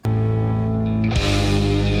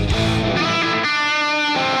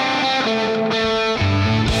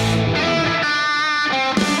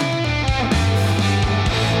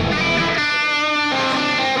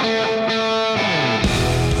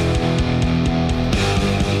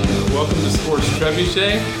Welcome to Sports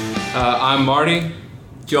Trebuchet. I'm Marty.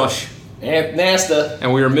 Josh. And Nasta.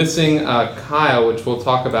 And we are missing Kyle, which we'll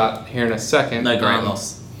talk about here in a second. No great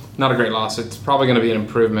loss. Not a great loss. It's probably going to be an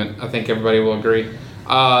improvement. I think everybody will agree.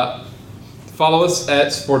 Follow us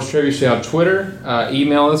at Sports Trebuchet on Twitter.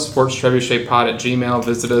 Email us, sportstrebuchetpod@gmail.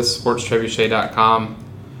 Visit us, sportstrebuchet.com.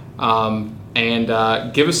 And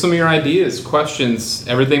give us some of your ideas, questions.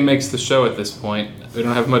 Everything makes the show at this point. We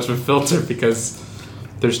don't have much of a filter because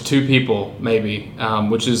there's two people, maybe,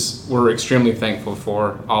 which is we're extremely thankful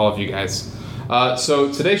for all of you guys.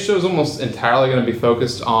 So today's show is almost entirely going to be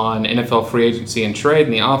focused on NFL free agency and trade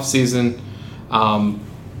in the offseason.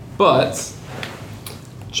 But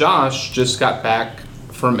Josh just got back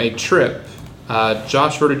from a trip.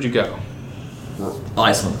 Josh, where did you go?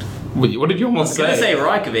 Iceland. Wait, what did you almost say? I was going to say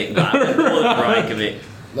Reykjavik, but I thought Reykjavik.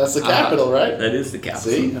 That's the capital, right? That is the capital.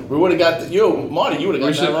 See? We would have got Marty, you would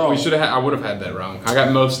have got that wrong. I would have had that wrong. I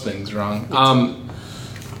got most things wrong.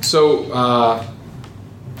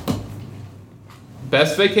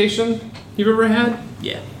 Best vacation you've ever had?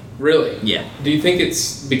 Yeah. Really? Yeah. Do you think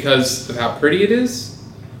it's because of how pretty it is?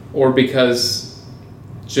 Or because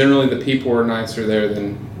generally the people were nicer there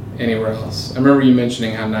than anywhere else? I remember you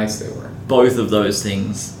mentioning how nice they were. Both of those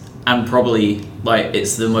things. And probably,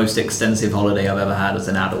 it's the most extensive holiday I've ever had as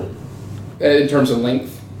an adult. In terms of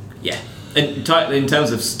length? Yeah. In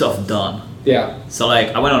terms of stuff done. Yeah. So,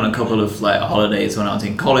 I went on a couple of, holidays when I was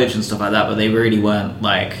in college and stuff like that, but they really weren't,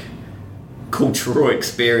 cultural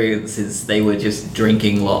experiences. They were just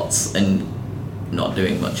drinking lots and not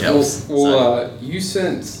doing much else. You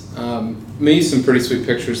sent me some pretty sweet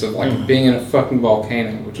pictures of, being in a fucking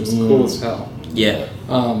volcano, which was cool as hell. Yeah.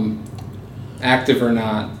 Active or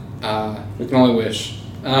not, we can only wish.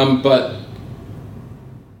 But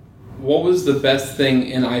what was the best thing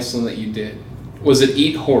in Iceland that you did? Was it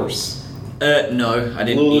eat horse? No, I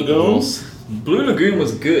didn't eat horse. Blue Lagoon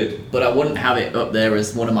was good, but I wouldn't have it up there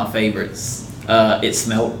as one of my favorites. It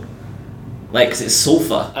smelled because it's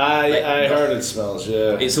sulfur. I heard it smells,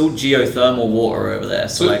 yeah. It's all geothermal water over there,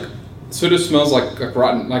 so it just smells like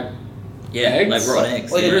rotten, eggs? like rotten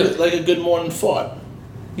eggs. Like a good morning fart.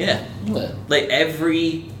 Yeah.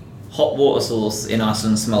 Every hot water source in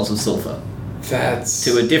Iceland smells of sulfur. That's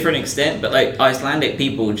to a different extent, but Icelandic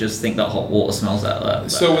people just think that hot water smells out of that.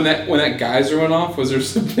 So when that geyser went off, was there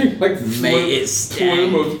something it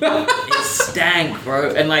stank. It stank,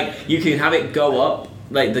 bro. And you could have it go up,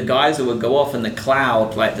 the geyser would go off, and the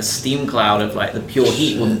cloud, the steam cloud of the pure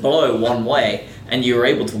heat would blow one way, and you were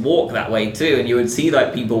able to walk that way too, and you would see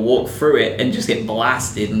people walk through it and just get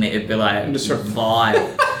blasted, and it'd be just vile.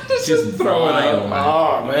 just throw it up.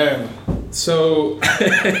 Oh man. So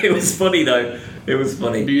it was funny though. It was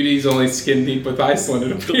funny. Beauty's only skin deep with Iceland,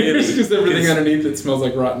 it appears, because everything underneath it smells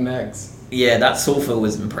like rotten eggs. Yeah, that sulfur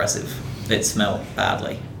was impressive. It smelled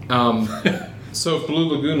badly. So if Blue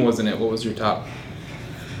Lagoon wasn't it, what was your top?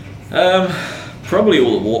 Probably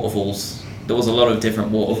all the waterfalls. There was a lot of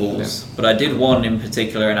different waterfalls, but I did one in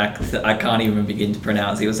particular, and I can't even begin to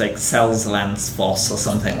pronounce it. It was Seljalandsfoss or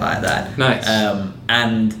something like that. Nice.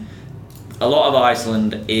 And a lot of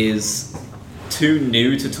Iceland is too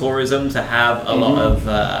new to tourism to have a lot of.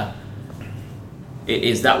 It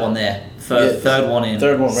is that one there. Third one in.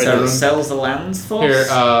 Third one right there. Seljalandsfoss. Here,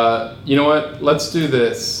 you know what? Let's do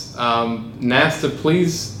this. Nasta,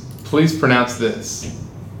 please pronounce this.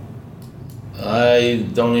 I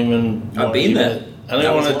don't even. I've been there. I don't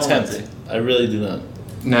even want to attempt it. I really do not.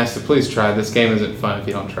 Nasta, please try. This game isn't fun if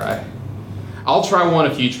you don't try. I'll try one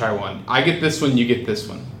if you try one. I get this one, you get this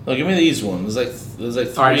one. No, give me the easy one. There's three.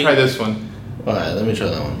 Alright, try this one. Alright, let me try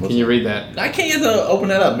that one. Can you read that? I can't get to open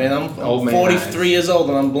that up, man. I'm 43 years old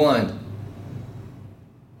and I'm blind.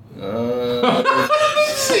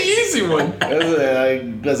 It's the easy one.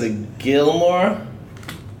 Was it Gilmore?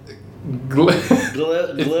 Glimmer.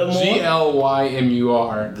 Glimmer.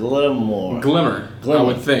 Glimmer. I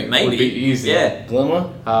would think. Maybe. Would be easy. Yeah. Glimmer?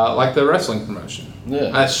 Like the wrestling promotion. Yeah.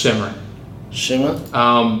 That's Shimmer. Shimmer?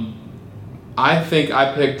 I think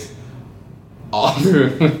I picked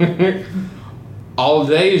Aldejarfoss.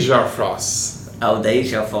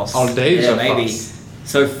 Aldejarfoss. Yeah, maybe.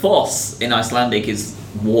 So foss in Icelandic is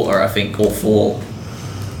water, I think, or fall.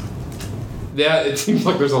 Yeah, it seems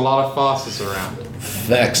like there's a lot of fosses around.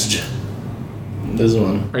 Vexed. This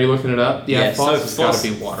one. Are you looking it up? Yeah, foss has got to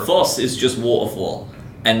be water. Foss is just waterfall,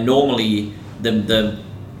 and normally the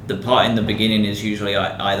part in the beginning is usually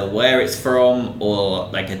either where it's from or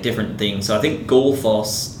a different thing. So I think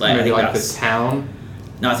Gullfoss, maybe the town.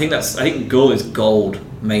 No, I think Gull is gold,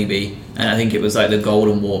 maybe, and I think it was the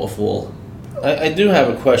golden waterfall. I do have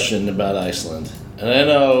a question about Iceland, and I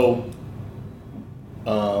know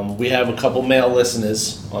we have a couple male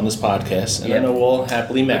listeners on this podcast, and I know we're all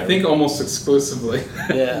happily married. I think almost exclusively.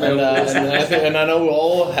 Yeah, and I know we're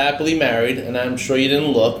all happily married, and I'm sure you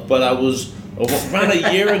didn't look, but I was around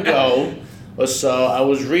a year ago or so. I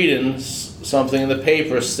was reading something in the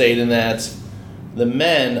paper stating that the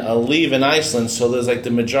men are leaving Iceland, so there's like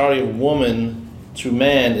the majority of woman to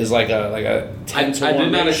man is like a 10 to 1 ratio. I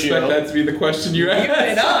did not expect that to be the question you asked.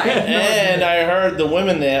 Even I. And I heard the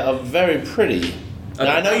women there are very pretty.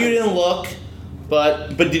 Now, I know you didn't look,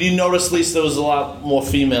 but did you notice at least there was a lot more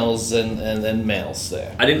females than males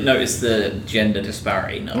there? I didn't notice the gender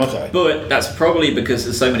disparity, no. Okay. But that's probably because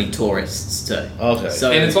there's so many tourists too. Okay.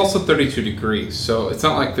 So, and it's also 32 degrees, so it's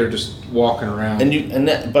not like they're just walking around.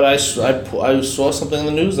 But I saw something in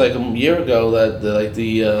the news like a year ago that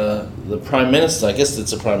the prime minister, I guess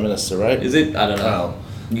it's a prime minister, right? Is it? I don't know.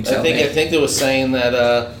 You tell me. I think they were saying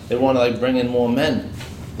that they want to bring in more men,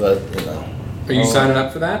 but Are you signing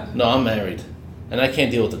up for that? No, I'm married, and I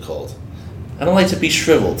can't deal with the cold. I don't like to be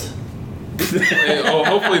shriveled.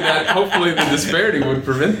 Hopefully the disparity would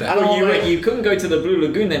prevent that. You couldn't go to the Blue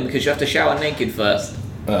Lagoon then because you have to shower naked first.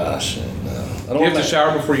 Ah, shit, no. You have to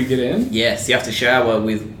shower before you get in? Yes, you have to shower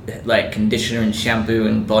with conditioner and shampoo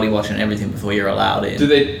and body wash and everything before you're allowed in. Do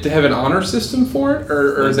they have an honor system for it,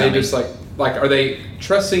 or are they just are they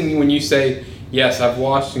trusting when you say, yes, I've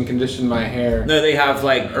washed and conditioned my hair? No, they have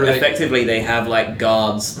effectively they have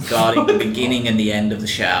guards guarding the beginning and the end of the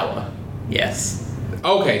shower. Yes.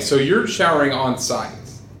 Okay, so you're showering on site.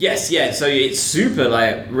 Yes, yeah. So it's super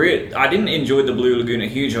I didn't enjoy the Blue Lagoon a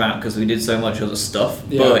huge amount because we did so much other stuff.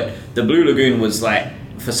 Yeah. But the Blue Lagoon was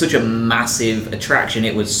for such a massive attraction,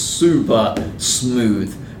 it was super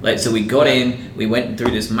smooth. So we got in, we went through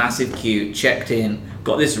this massive queue, checked in,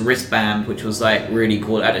 got this wristband which was really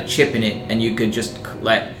cool. It had a chip in it, and you could just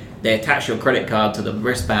they attach your credit card to the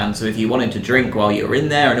wristband, so if you wanted to drink while you were in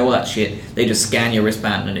there and all that shit, they just scan your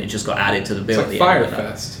wristband and it just got added to the bill. It's like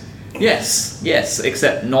Firefest. Yes,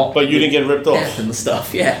 except not. But you didn't get ripped off. Death and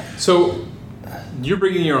stuff, yeah. So you're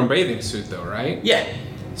bringing your own bathing suit though, right? Yeah.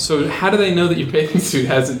 So how do they know that your bathing suit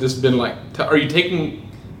hasn't just been are you taking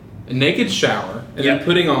a naked shower and then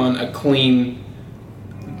putting on a clean,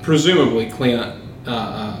 presumably clean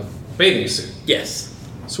bathing suit? Yes.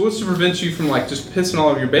 So what's to prevent you from just pissing all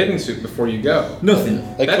over your bathing suit before you go? Nothing.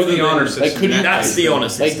 That's the honor system. That's the honor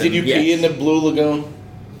system. Did you pee in the Blue Lagoon?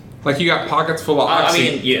 You got pockets full of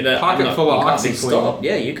Oxy. Full of OxyClean.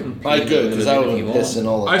 Yeah, you can. Good, because I would piss in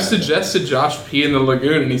all of I suggested Josh pee in the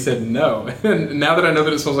lagoon, and he said no. And now that I know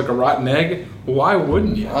that it smells like a rotten egg, why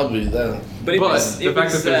wouldn't you? I'll be there. But the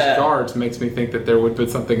fact that there's guards makes me think that there would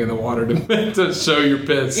put something in the water to show your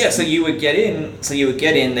piss. Yeah, so you would get in.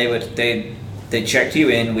 They checked you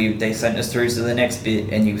in. They sent us through to the next bit,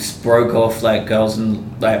 and you broke off girls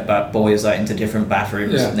and boys into different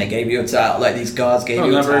bathrooms, and they gave you a towel. These guards gave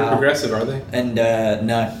you a towel. Not very progressive, are they? And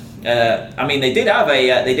no, they did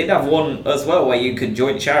have one as well where you could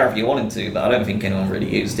joint shower if you wanted to, but I don't think anyone really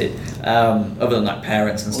used it, other than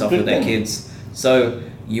parents and stuff with their kids. So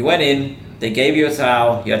you went in. They gave you a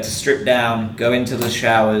towel. You had to strip down, go into the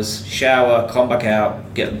shower, come back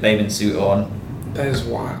out, get a bathing suit on. That is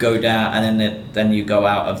wild. Go down, and then you go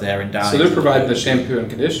out of there and down. So they're providing the shampoo and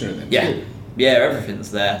conditioner then, too. Yeah,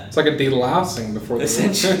 everything's there. It's like a delousing before the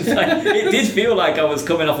essentially. It did feel like I was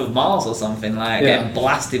coming off of Mars or something, getting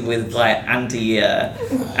blasted with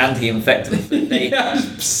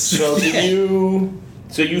anti-infectant. So you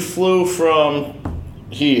flew from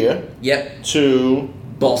here to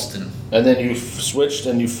Boston. And then you switched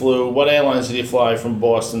and you flew. What airlines did you fly from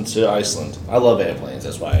Boston to Iceland? I love airplanes.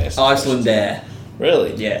 That's why I asked. Iceland Air.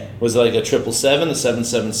 Really? Yeah. Was it a 777, a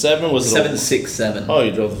 777? Was it 767? Oh,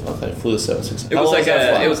 you drove. Okay, flew the 767. It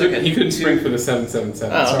was like a. You couldn't spring for the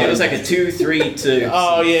 777. Oh, it was like a 232.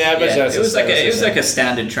 Oh yeah, I bet you. It was like a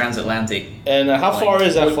standard transatlantic. And how far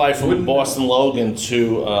is that flight from Boston Logan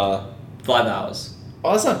to? 5 hours.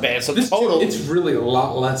 Oh, that's not bad. So total, it's really a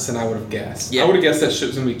lot less than I would have guessed. Yeah. I would have guessed that ship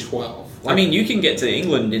was going to be 12. You can get to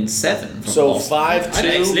England in 7. So Boston. 5 to.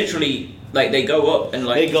 It's literally they go up and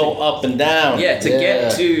they go up and down. Yeah, to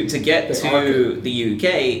get to the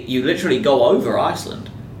UK, you literally go over Iceland.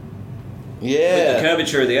 Yeah. With the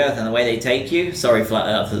curvature of the Earth and the way they take you. Sorry, flat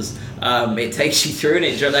earthers. It takes you through, and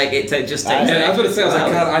it just takes. I was going to say,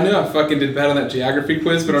 God, I know I fucking did bad on that geography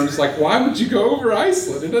quiz, but I'm just why would you go over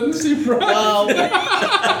Iceland? It doesn't seem right. Well,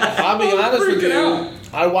 I'll be honest with you.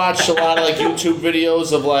 I watch a lot of YouTube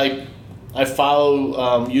videos of I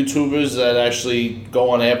follow YouTubers that actually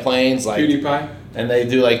go on airplanes, PewDiePie, and they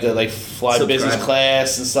do the fly business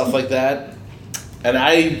class and stuff like that. And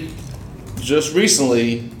I just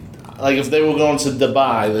recently, if they were going to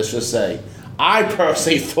Dubai, let's just say, I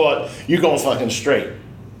personally thought you're going fucking straight.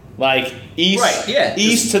 Like east, Right, yeah,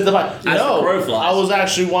 east to Dubai. as the crow flies. I was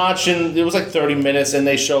actually watching. It was like 30 minutes, and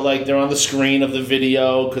they show like they're on the screen of the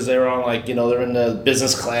video because they're on like they're in the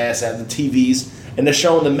business class at the TVs, and they're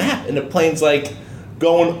showing the map, and the plane's like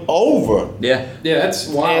going over Yeah. Yeah, that's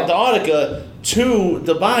wild. Antarctica to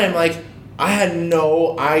Dubai. I'm like, I had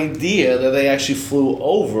no idea that they actually flew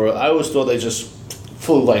over. I always thought they just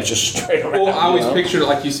flew like just straight around. Well, I always you know? pictured it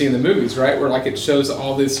like you see in the movies, right? Where like it shows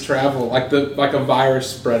all this travel, like a virus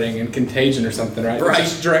spreading and contagion or something, right? Right. It's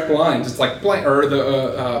just direct lines. It's like or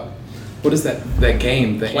the what is that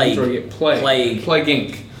game? The Plague. Android Plague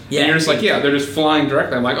Inc. Yeah. And you're just like, yeah, they're just flying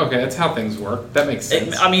directly. I'm like, okay, that's how things work. That makes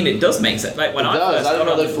sense. It does make sense. Like when It I does. first I didn't got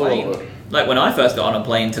know on they the flew plane, over. like when I first got on a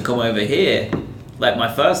plane to come over here, like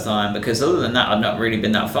my first time, because other than that, I've not really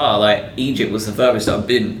been that far. Like Egypt was the furthest I've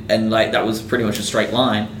been, and like that was pretty much a straight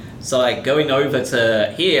line. So like going over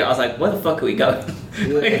to here, I was like, where the fuck are we going?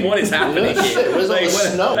 Like what is happening Yeah, here? shit, where's all Like, the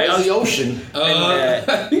snow? like, I Where's was- the ocean?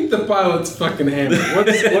 I think the pilot's fucking hammered. What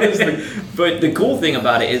is the? But the cool thing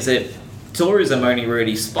about it is that tourism only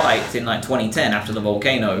really spiked in like 2010 after the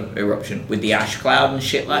volcano eruption with the ash cloud and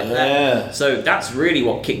shit like Yeah. that. So that's really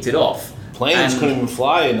what kicked it off. Planes And couldn't even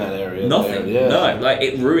fly in that area. nothing. There. Yeah. No, like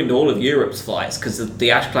it ruined all of Europe's flights because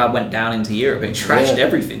the ash cloud went down into Europe and trashed Yeah.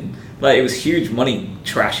 everything. Like it was huge money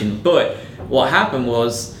trashing. But what happened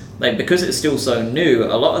was like because it's still so new,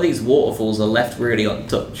 a lot of these waterfalls are left really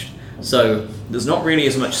untouched. So there's not really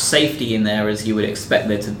as much safety in there as you would expect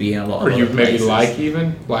there to be in a lot of Or you other maybe places. like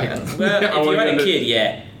even like. Well, I if you wanna had a go to- kid,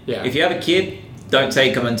 yeah. Yeah. If you have a kid, don't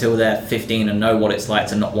take them until they're 15 and know what it's like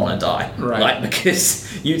to not want to die. Right. Like, because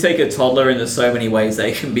you take a toddler and there's so many ways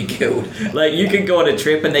they can be killed. Like, you can go on a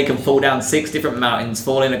trip and they can fall down 6 different mountains,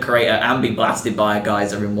 fall in a crater, and be blasted by a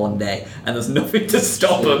geyser in one day. And there's nothing to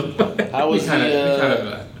stop them. How was kind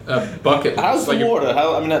of a bucket. How's like the water?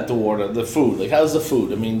 I mean, not the water. The food. Like, how's the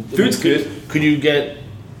food? I mean, Food's good. Could you get?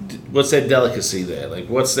 What's their delicacy there? Like,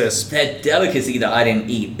 what's this? Their delicacy that I didn't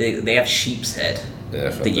eat, they have sheep's head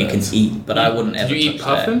that you can eat, but I wouldn't ever Do you eat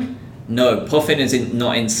touch that. puffin? No, puffin is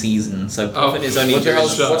not in season, so puffin is only What the during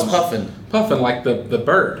hell's, the what's summer. puffin? Puffin, like the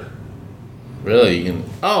bird. Really? You can.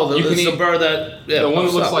 Oh, You can it's the eat- bird that. Yeah, The one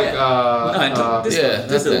that puffs looks up. like No, this yeah, one,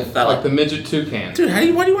 this that little thing. fella. like the midget toucan. Dude,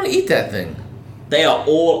 why do you want to eat that thing? They are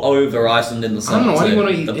all over Iceland in the I summer. don't know. Why do you too,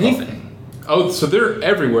 want to eat the anything? puffin. Oh, so they're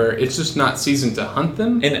everywhere. It's just not season to hunt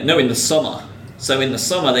them. In the summer. So in the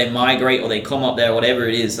summer they migrate or they come up there, whatever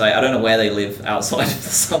it is. Like, I don't know where they live outside of the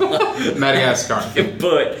summer. Madagascar.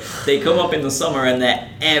 But they come up in the summer and they're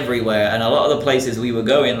everywhere. And a lot of the places we were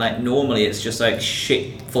going, like normally it's just like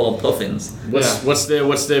shit full of puffins. What's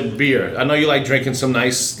their beer? I know you like drinking some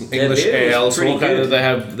nice English beer was ale. So pretty what kind good. of they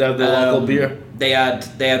have the local beer? They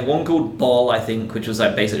had one called Ball, I think, which was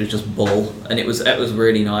like basically just Bull, and it was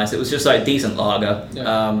really nice. It was just like decent lager.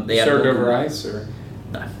 Yeah. They had Served one over called- ice, or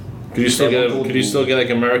No. Could you still They have get? one Could you called- still get like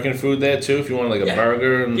American food there too? If you want like a Yeah.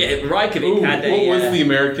 burger and Yeah, Reykjavik ooh, had what a. was the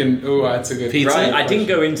American? Ooh, that's a good Pizza? Right, I didn't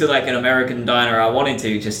go into like an American diner. I wanted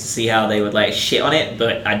to just to see how they would like shit on it,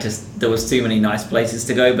 but there was too many nice places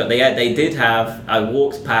to go. But they did have. I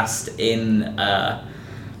walked past in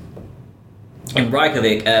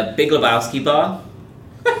Reykjavik a Big Lebowski bar,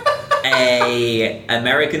 a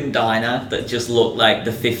American diner that just looked like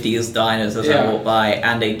the 50s diners as I Yeah. walked by,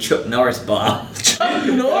 and a Chuck Norris bar. Chuck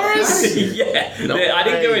Norris. Yeah, No I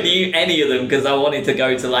didn't go way. into any of them because I wanted to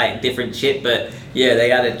go to like different shit. But yeah, they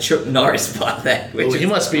had a Chuck Norris bar there. Which Well, he is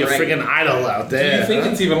must be great. a freaking idol out Do there. you think huh?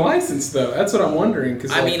 it's even licensed though? That's what I'm wondering.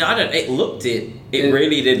 Cause I mean, I don't. It looked it. It It-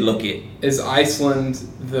 really did look it. is Iceland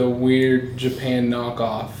the weird Japan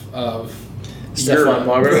knockoff of Stefan Europe?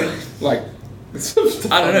 Marbury? Like,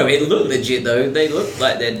 I don't know. It looked legit though. They looked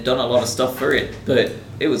like they'd done a lot of stuff for it, but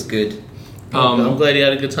it was good. I'm glad you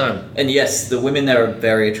had a good time. And yes, the women there are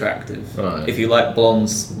very attractive. Right. If you like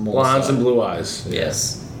blondes, more Blondes so. and blue eyes.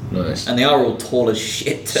 Yes, Nice. and they are all tall as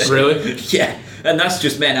shit. Too. Really? Yeah, and that's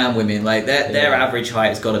just men and women. Like their average height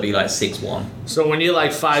has got to be like 6'1". So when you're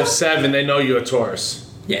like 5'7", they know you're a Taurus.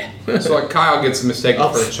 Yeah. So like Kyle gets mistaken Oh.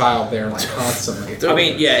 for a child there, like constantly. I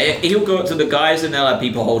mean, yeah, he'll go up to the guys and they'll have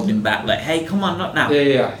people holding him back, like, "Hey, come on, not now,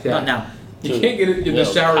 Yeah. not now." You can't get it in the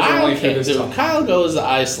showers Kyle only for can't this do- time. Kyle goes to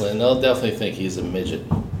Iceland, they'll definitely think he's a midget.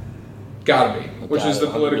 Gotta be, which is the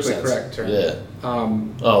Gotta, politically 100%. correct term. Yeah.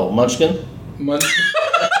 Oh, Munchkin?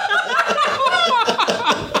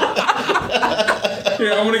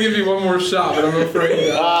 Here, I'm gonna give you one more shot, but I'm afraid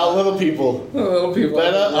that Little people. little people.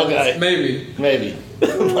 Better? Okay. Maybe. Maybe.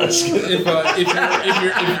 Munchkin.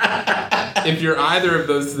 If you're either of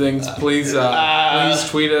those things, please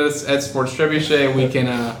tweet us at Sports Trebuchet and we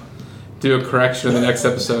can do a correction in the next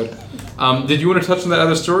episode. Did you want to touch on that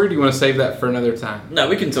other story, or do you want to save that for another time? No,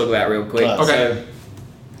 we can talk about it real quick. Okay.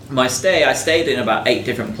 So, I stayed in about 8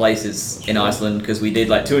 different places in Iceland because we did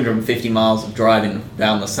like 250 miles of driving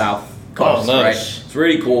down the south coast, nice. right? It's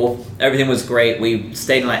really cool. Everything was great. We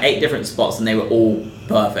stayed in like 8 different spots and they were all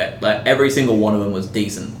perfect. Like every single one of them was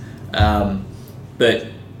decent. But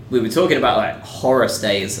we were talking about like horror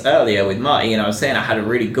stays earlier with Marty, and I was saying I had a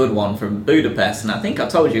really good one from Budapest, and I think I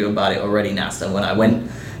told you about it already, Nasta, when I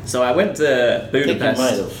went. So I went to I think you might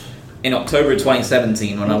Budapest have. in October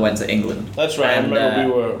 2017 when I went to England. That's right. And, I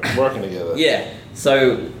remember we were working together. Yeah.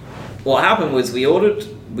 So what happened was we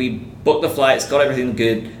booked the flights, got everything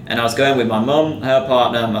good, and I was going with my mum, her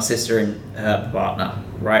partner, my sister, and her partner.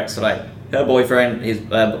 Right. So like her boyfriend, his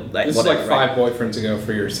like This is whatever, like right? 5 boyfriends ago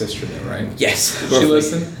for your sister, though, right? Yes. Did she roughly.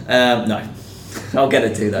 listen? No. I'll get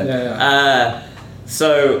it to though. Yeah.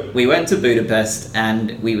 So we went to Budapest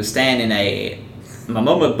and we were staying in my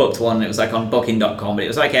mum had booked one. It was like on Booking.com, but it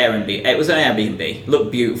was like Airbnb. It was an Airbnb. Looked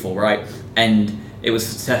beautiful, right? And it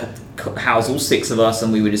was to house all 6 of us,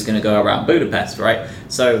 and we were just going to go around Budapest, right?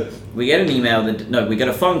 So we get an email. We get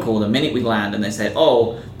a phone call the minute we land, and they said,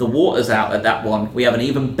 "Oh, the water's out at that one. We have an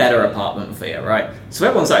even better apartment for you," right? So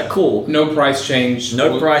everyone's like, "Cool." No price change.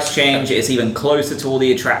 No price change. It's even closer to all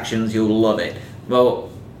the attractions. You'll love it. Well,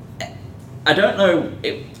 I don't know.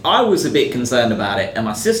 I was a bit concerned about it, and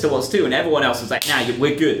my sister was too, and everyone else was like, "Nah,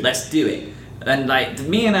 we're good. Let's do it." And like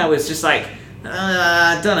me and I was just like,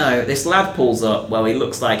 I don't know. This lad pulls up. Well, he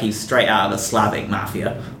looks like he's straight out of the Slavic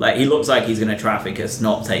mafia. Like he looks like he's gonna traffic us,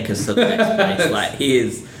 not take us to the next place. Like he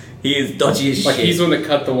is dodgy as Like shit. he's the one that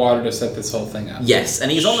cut the water to set this whole thing up. Yes,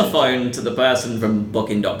 and he's on the phone to the person from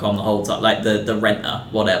Booking.com the whole time, like the renter,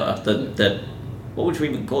 whatever. The what would you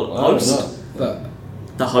even call it? I don't Host? know.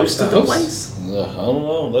 The host The of the host? place? I don't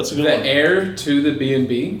know. That's a good The one. heir to the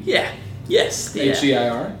B&B. Yeah. Yes. Yeah.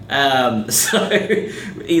 HEIR. So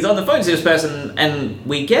he's on the phone to this person, and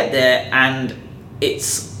we get there, and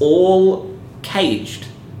it's all caged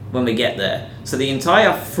when we get there. So the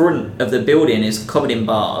entire front of the building is covered in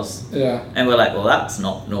bars, Yeah. and we're like, well, that's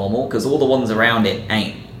not normal because all the ones around it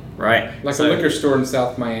ain't, right? Like So- a liquor store in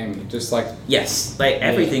South Miami. Just like, Yes, like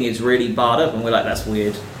everything is really barred up, and we're like, that's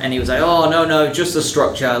weird. And he was like, oh no, just the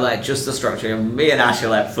structure, like just the structure. And me and Ash are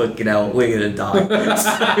like, fucking hell, we're gonna die.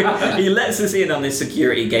 So he lets us in on this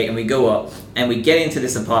security gate, and we go up, and we get into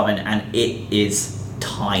this apartment, and it is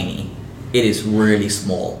tiny. It is really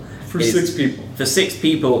small. for It is- 6 people. For 6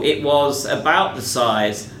 people, it was about the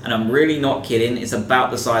size, and I'm really not kidding, it's about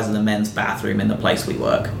the size of the men's bathroom in the place we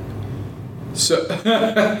work. So,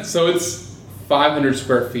 so it's 500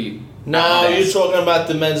 square feet. No, Yes. you're talking about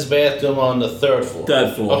the men's bathroom on the 3rd floor.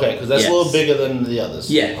 3rd floor. Okay, because that's Yes. a little bigger than the others.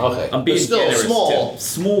 Yeah. Okay. I'm being but still generous small. too.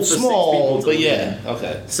 Small for 6 Small, people. to but live yeah. in.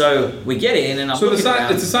 Okay. So we get in, and I'm So the looking size,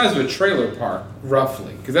 around. it's the size of a trailer park,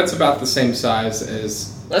 roughly, because that's about the same size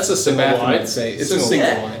as That's a the single bathroom. wide. I'd say it's Single a single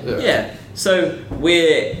yeah, wide. yeah. So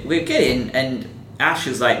we're getting, and Ash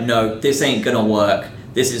is like, no, this ain't gonna work.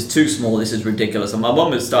 This is too small. This is ridiculous. And my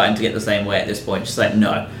mum was starting to get the same way at this point. She's like,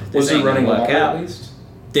 no, this Was it ain't running gonna work water out. at least?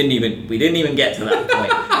 We didn't even get to that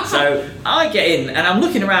point. So I get in, and I'm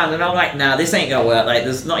looking around, and I'm like, nah, this ain't gonna work. Like,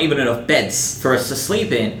 there's not even enough beds for us to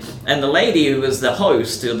sleep in. And the lady who was the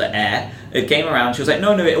host of the air, it came around. She was like,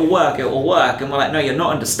 no, it'll work. And we're like, no, you're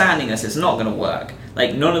not understanding us. It's not gonna work.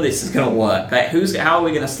 Like, none of this is gonna work. Like, how are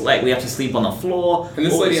we gonna sleep? We have to sleep on the floor. And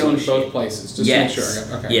this all lady sort of owns both places, just yes. to make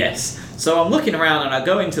sure. Okay. Yes. So I'm looking around, and I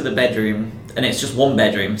go into the bedroom, and it's just one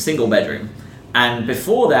bedroom, single bedroom. And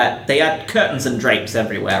before that, they had curtains and drapes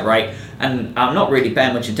everywhere, right? And I'm not really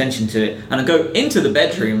paying much attention to it. And I go into the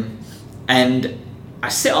bedroom, and I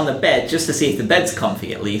sit on the bed just to see if the bed's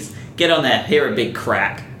comfy at least. Get on there, hear a big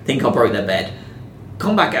crack, think I broke the bed.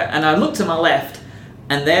 Come back out, and I look to my left,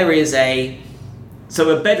 and there is so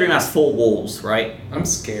a bedroom has 4 walls, right? I'm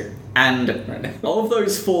scared. And Right now. of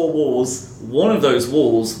those 4 walls, one of those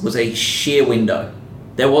walls was a sheer window.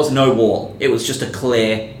 There was no wall. It was just a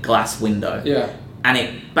clear glass window. Yeah. And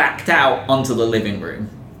it backed out onto the living room.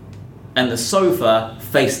 And the sofa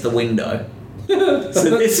faced the window.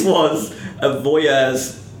 So this was a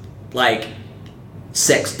voyeur's, like,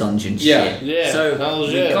 sex dungeon Yeah, shit. yeah, So hells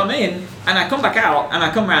we yeah. come in, and I come back out, and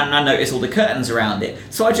I come around, and I notice all the curtains around it.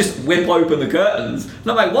 So I just whip open the curtains, and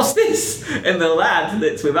I'm like, what's this? And the lad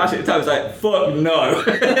that's with Ash at the time was like, fuck no.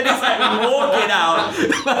 And he's like walking out,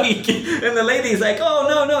 like, and the lady's like, oh,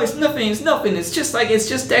 no, it's nothing, it's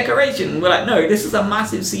just decoration. And we're like, no, this is a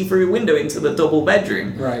massive see-through window into the double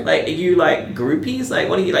bedroom. Right. Like, are you, like, groupies? Like,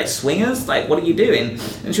 what are you, like, swingers? Like, what are you doing?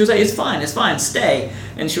 And she was like, it's fine, stay.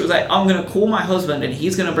 And she was like, I'm gonna call my husband, and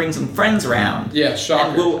he's gonna bring some friends around. Yeah,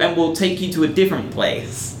 shocker. And we'll take you to a different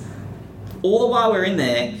place. all the while we're in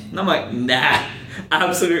there, and I'm like, nah,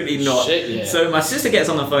 absolutely not. Shit, yeah. So my sister gets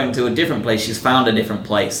on the phone to a different place. She's found a different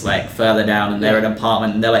place, like further down, and they're in an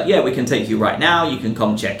apartment, and they're like, yeah, we can take you right now. You can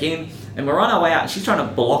come check in. And we're on our way out. She's trying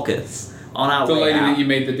to block us on our The way lady out. that you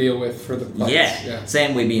made the deal with for the place. Yeah,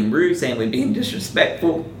 saying we're being rude, saying we're being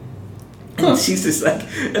disrespectful. And she's just like,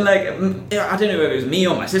 and like, I don't know whether it was me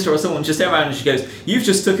or my sister or someone just turned around and she goes, "You've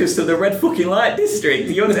just took us to the red fucking light district.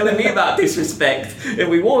 You're telling me about disrespect." And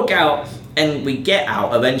we walk out and we get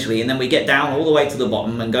out eventually, and then we get down all the way to the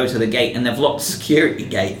bottom and go to the gate, and they've locked the security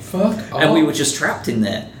gate. Fuck And we off. were just trapped in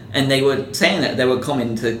there. And they were saying that they were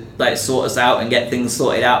coming to like sort us out and get things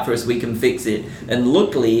sorted out for us. We can fix it. And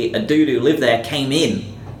luckily, a dude who lived there came in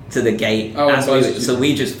to the gate. Oh, as buzzed you. so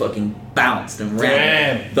we just fucking bounced and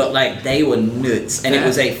ran. Damn. But like they were nuts, and it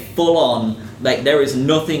was a full on like there is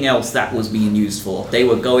nothing else that was being used for. They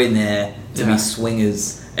were going there to Yeah. be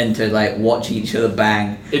swingers and to like watch each other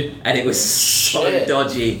bang. It- And it was so Shit.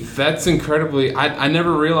 dodgy. That's incredibly. I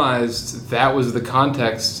never realized that was the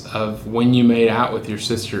context of when you made out with your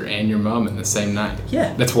sister and your mom in the same night.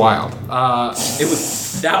 Yeah. That's wild.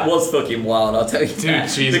 That was fucking wild, I'll tell you Dude, that.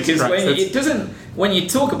 Jesus because Christ, when you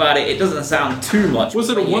talk about it, it doesn't sound too much. Was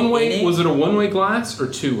it a when you're in one-way? it- Was it a one-way glass or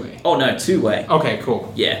two-way? Oh no, two-way. Okay,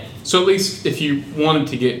 cool. Yeah. So at least if you wanted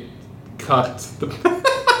to get cut,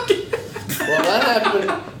 Well, that happened.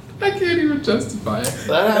 I can't even justify it.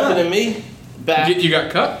 That happened to me back. You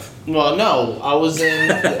got cut? Well, no, I was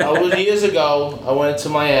years ago. I went to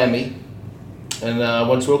Miami, and I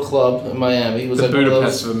went to a club in Miami. It was The like one of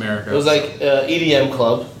Budapest those- of America. It was like EDM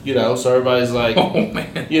club, so everybody's like, Oh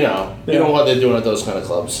man. you know what they're doing at those kind of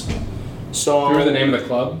clubs. So Remember the name of the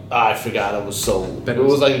club? I forgot. It was so. Bet It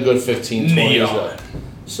was like a good 15, 20 years Neon. ago.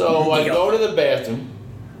 So I go to the bathroom,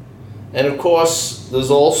 and of course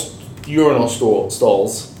there's all urinal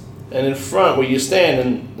stalls, and in front where you're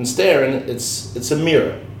standing and staring, it's a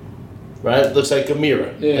mirror, right? It looks like a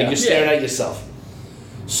mirror, Yeah. like you're staring at yourself.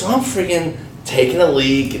 So I'm freaking taking a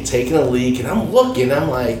leak, and I'm looking, I'm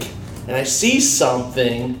like, and I see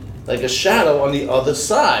something like a shadow on the other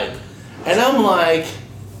side, and I'm like,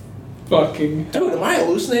 Fucking. dude, am I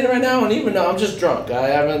hallucinating right now? And even though I'm just drunk,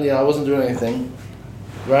 I wasn't doing anything,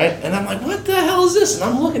 right? And I'm like, what the hell is this? And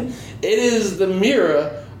I'm looking, it is the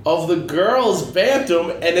mirror of the girls' bathroom,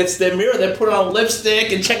 and it's their mirror. They put on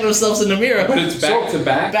lipstick and check themselves in the mirror. But it's back to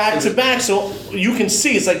back? Back to back, so you can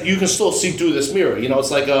see. It's like you can still see through this mirror. It's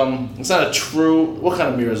like it's not a true. What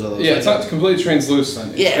kind of mirrors are those? Yeah, Like it's not completely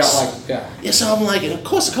translucent. It's Yes. got like, yeah. Yeah, so I'm like, and of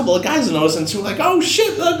course, a couple of guys are noticing too, like, oh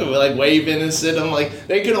shit, look, we're like waving and shit. I'm like,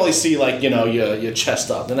 they can only see like your chest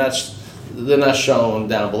up. They're not showing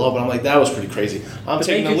down below, but I'm like, that was pretty crazy. I'm But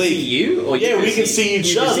they taking can the lead. see you, or Yeah, we can see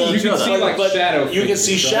each other. You can see, like, But shadow You can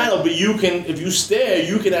see figures, right? shadow, but you can, if you stare,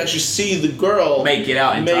 you can actually see the girl Make it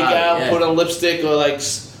out make entirely, out, yeah. put on lipstick or like,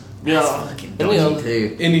 That's fucking and, dodgy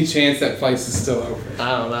too. Any chance that place is still open?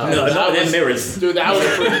 I don't know. No, That not was- in mirrors. Dude, that was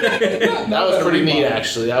pretty. That was pretty neat, remodel.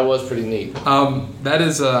 actually. That was pretty neat. That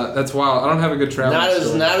is that's wild. I don't have a good travel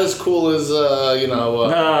story. Not as cool as No,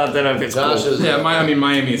 I don't know if it's Josh cool. is. Yeah,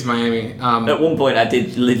 Miami is Miami. At one point, I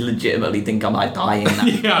did legitimately think I might die in that.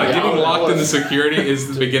 Yeah, I getting would- locked into security is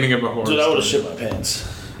the beginning of a horror Dude, I would have story. shit my pants.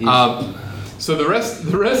 So the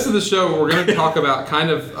rest of the show, we're going to talk about kind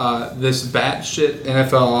of this batshit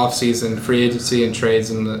NFL offseason, free agency and trades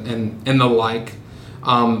and the like.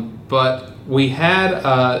 But we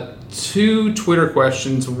had 2 Twitter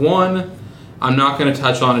questions. One, I'm not going to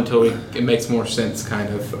touch on until it makes more sense,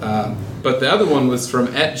 kind of. But the other one was from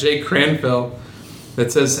 @JCranville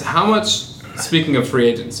that says, how much, speaking of free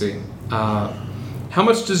agency, how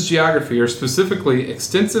much does geography, or specifically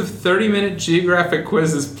extensive 30-minute geographic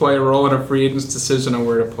quizzes, play a role in a free agent's decision on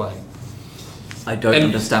where to play? I don't And-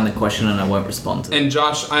 understand the question, and I won't respond to it. And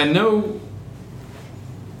Josh, I know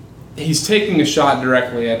he's taking a shot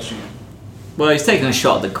directly at you. Well, he's taking a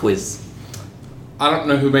shot at the quiz. I don't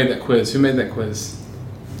know who made that quiz. Who made that quiz?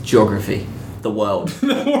 Geography. The world. The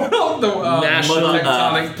world, National-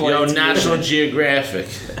 tectonic plates. National Geographic.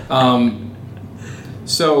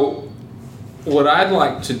 So, what I'd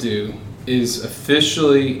like to do is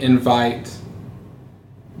officially invite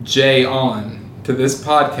Jay on to this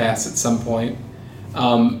podcast at some point,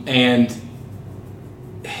 and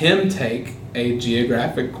him take a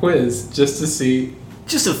geographic quiz just to see.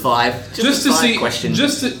 Just a 5. Just a to 5 see. question.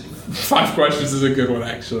 Just to, 5 questions is a good one,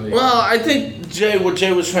 actually. Well, I think what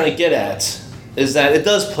Jay was trying to get at is that it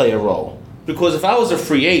does play a role. Because if I was a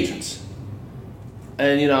free agent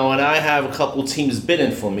And I have a couple teams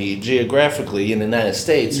bidding for me geographically in the United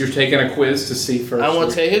States. You're taking a quiz to see first. I want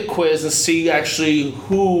to take a quiz and see actually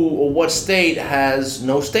who or what state has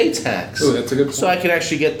no state tax. Ooh, that's a good point. So I can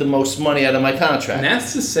actually get the most money out of my contract.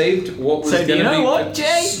 NASA saved what was So going do to you be. know what,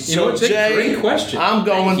 Jay? You know what, Jay? Great question. I'm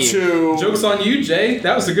going Thank to. Joke's on you, Jay.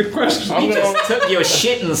 That was a good question. I'm You going, just took your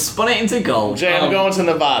shit and spun it into gold. Jay, I'm going to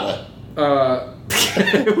Nevada.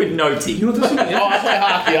 With no team. You know what this would be? Oh, I play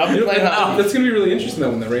hockey. I'm playing hockey. That's going to be really interesting though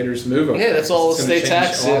when the Raiders move over. Yeah, that's all It's gonna state change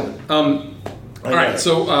tax. a lot. Yeah. All right,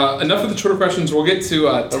 so enough of the Twitter questions. We'll get to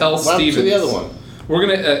Tell Right up Stevens. to the other one. We're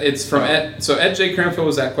gonna. It's from Ed. So Ed J. Cranfield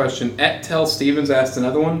was that question. Ed Tell Stevens asked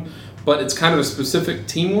another one, but it's kind of a specific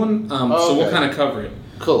team one. So we'll Okay. kind of cover it.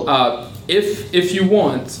 Cool. If you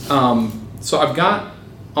want, so I've got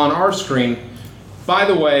on our screen. By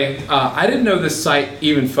the way, I didn't know this site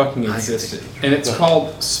even fucking existed, and it's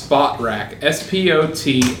called Spotrac,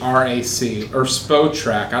 SPOTRAC, or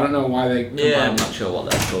Spotrac. I don't know why they combined Yeah, I'm it. not sure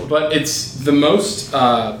what that's called. But it's the most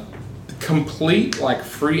complete like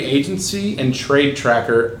free agency and trade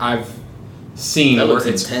tracker I've seen. That looks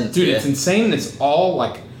where it's, intense, dude. yeah. It's insane. It's all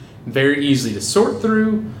like very easy to sort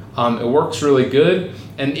through. It works really good,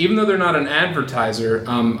 and even though they're not an advertiser,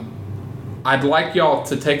 I'd like y'all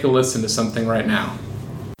to take a listen to something right now.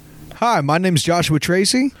 Hi, my name's Joshua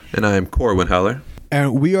Tracy, And I'm Corwin Heller.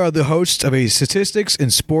 and we are the hosts of a statistics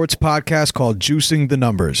and sports podcast called Juicing the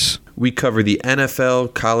Numbers. We cover the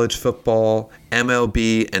NFL, college football,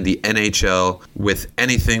 MLB, and the NHL with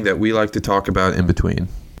anything that we like to talk about in between.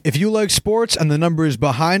 If you like sports and the numbers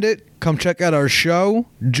behind it, come check out our show,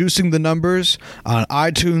 Juicing the Numbers, on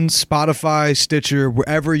iTunes, Spotify, Stitcher,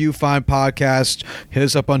 wherever you find podcasts. Hit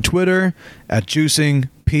us up on Twitter at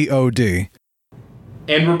JuicingPod.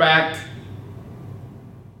 And we're back.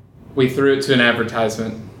 We threw it to an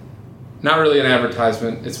advertisement. Not really an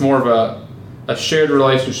advertisement. It's more of a shared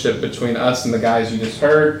relationship between us and the guys you just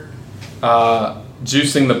heard.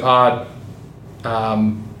 Juicing the Pod.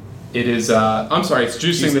 It is, I'm sorry, it's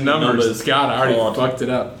Juicing the Numbers. God, I already Pod. fucked it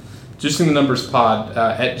up. Juicing the Numbers Pod,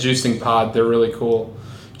 at Juicing Pod. They're really cool.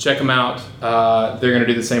 Check them out. They're going to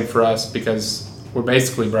do the same for us because we're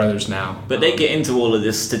basically brothers now. But they get into all of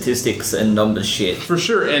this statistics and numbers shit. For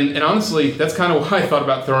sure, and honestly, that's kind of why I thought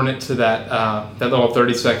about throwing it to that little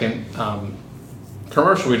 30-second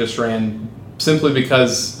commercial we just ran, simply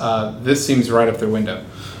because this seems right up their window.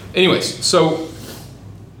 Anyways, so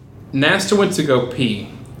Nasta went to go pee,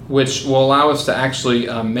 which will allow us to actually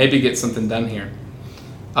maybe get something done here.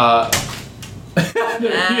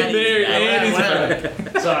 Andy's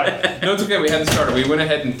back. Sorry. No, it's okay. We hadn't started. We went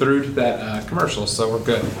ahead and threw to that commercial, so we're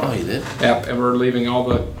good. Oh, you did? Yep, and we're leaving all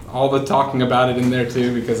the talking about it in there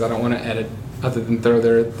too because I don't want to edit other than throw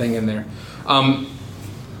their thing in there. All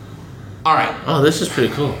right, Oh, this is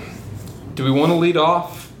pretty cool. do we want to lead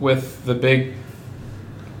off with the big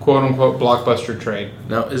quote unquote blockbuster trade?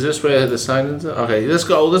 Now, is this where the sign is? Okay, let's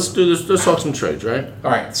go. Let's do this. Let's talk some trades, right?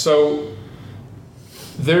 All right, so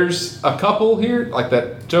there's a couple here, like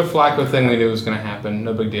that Joe Flacco thing we knew was going to happen,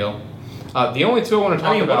 no big deal. The only two I want to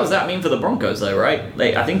talk I mean, about. what does that mean for the Broncos, though, right?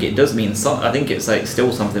 Like, I think it does mean something. I think it's like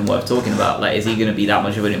still something worth talking about. Like, is he going to be that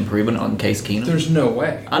much of an improvement on Case Keenum? There's no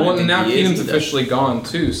way. I don't Well, think now he is Keenum's either. officially gone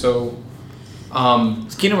too, so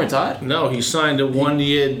Is Keenum retired? No, he signed a 1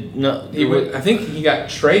 year. No, I think he got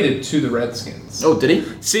traded to the Redskins. Oh, did he?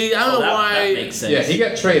 See, I don't know that why. makes sense. Yeah, he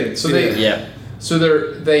got traded. So they Yeah. So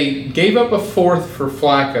they gave up a fourth for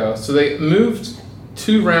Flacco. So they moved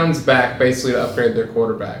 2 rounds back basically to upgrade their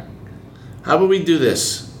quarterback. How about we do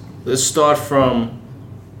this? Let's start from.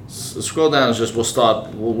 Scroll down. We'll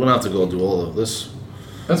start. We don't have to go do all of this.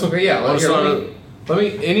 That's okay. Yeah. Let's start Let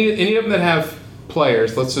me any of them that have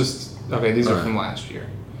players. Let's just these are Alright. from last year.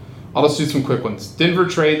 I'll just do some quick ones. Denver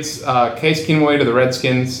trades Case Keenum away to the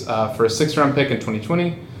Redskins for a 6th-round pick in 2020.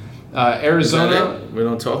 Is that Arizona. it? We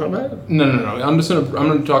don't talk about it. No. I'm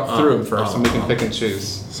gonna talk through them first, and we can oh. pick and choose.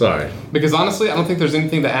 Sorry. Because honestly, I don't think there's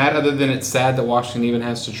anything to add other than it's sad that Washington even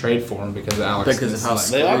has to trade for him because of Alex. Because of Smith's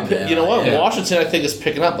how They are. Screwed You know what? yeah. Washington, I think, is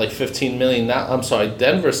picking up like $15 million. I'm sorry,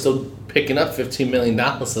 Denver's still picking up $15 million.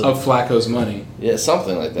 of Flacco's money. Yeah,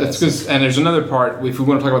 something like that. That's because, and there's another part. If we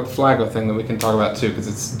want to talk about the Flacco thing, that we can talk about too, because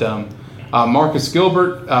it's dumb. Marcus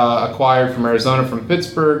Gilbert acquired from Arizona from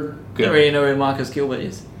Pittsburgh. I Good. don't really know who Marcus Gilbert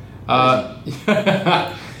is.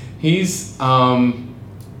 He's a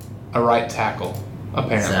right tackle,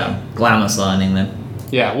 apparently. So, glamour signing then.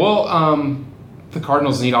 Yeah. Well, the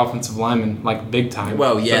Cardinals need offensive linemen like big time.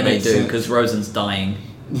 Well, So yeah, it they makes do, sense. because Rosen's dying.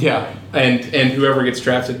 Yeah, and whoever gets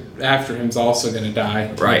drafted after him is also going to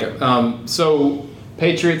die. Right. So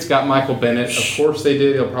Patriots got Michael Bennett. Of course they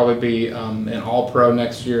did. He'll probably be an All-Pro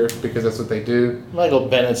next year because that's what they do. Michael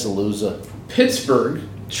Bennett's a loser. Pittsburgh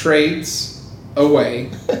trades away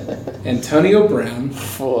Antonio Brown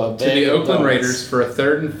For to the Oakland Raiders for a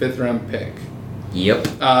 3rd and 5th round pick. Yep.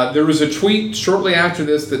 There was a tweet shortly after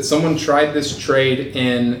this that someone tried this trade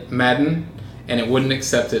in Madden and it wouldn't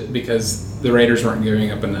accept it because the Raiders weren't giving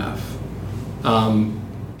up enough.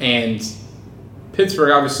 And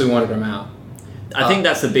Pittsburgh obviously wanted him out. I think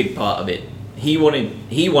that's a big part of it. He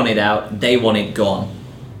wanted out. They wanted gone.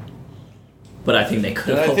 But I think they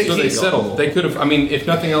could have. So they settled. They could have. I mean, if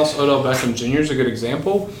nothing else, Odell Beckham Jr. is a good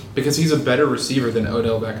example because he's a better receiver than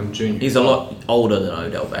Odell Beckham Jr. He's a lot older than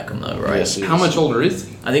Odell Beckham, though, right? Yes, he How is. much older is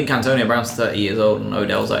he? I think Antonio Brown's 30 years old and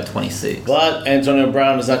Odell's like 26. But Antonio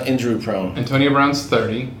Brown is not injury prone. Antonio Brown's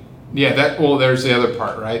 30. Yeah, there's the other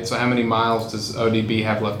part, right? So how many miles does ODB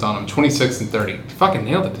have left on him? 26 and 30. Fucking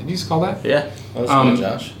nailed it. Did you just call that? Yeah. Oh, that's good,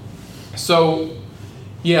 Josh. So,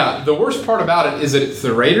 yeah, the worst part about it is that it's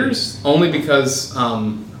the Raiders, only because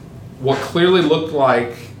what clearly looked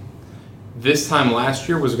like this time last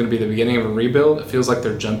year was going to be the beginning of a rebuild. It feels like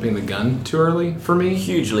they're jumping the gun too early for me.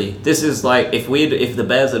 Hugely. This is like if the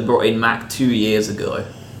Bears had brought in Mac 2 years ago,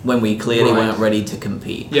 when we clearly Right. weren't ready to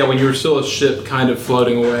compete. Yeah, when you were still a ship kind of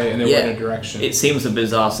floating away and they went in a direction. It seems a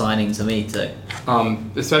bizarre signing to me too.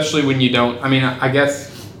 Especially when you don't. I mean, I guess.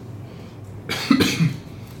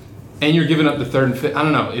 And you're giving up the 3rd and 5th. I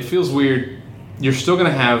don't know. It feels weird. You're still going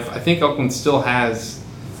to have. I think Oakland still has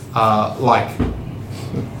like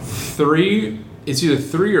 3. It's either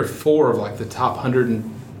 3 or 4 of like the top 100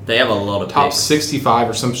 and They have a lot of top picks. 65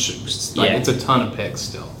 or some like Yeah. it's a ton of picks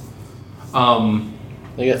still.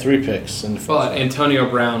 They got 3 picks. In the But Antonio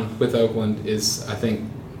Brown with Oakland is, I think,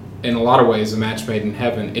 in a lot of ways, a match made in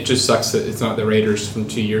heaven. It just sucks that it's not the Raiders from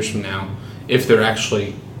 2 years from now, if they're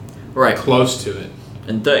actually Right. close to it.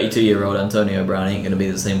 And 32-year-old Antonio Brown ain't going to be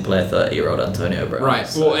the same player 30-year-old Antonio Brown. Right.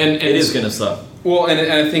 So Well, and it is it's- going to suck. Well,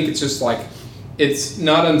 and I think it's just like, it's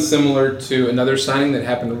not unsimilar to another signing that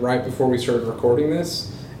happened right before we started recording this.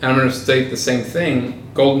 And I'm going to state the same thing.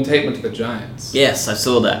 Golden Tate went to the Giants. Yes, I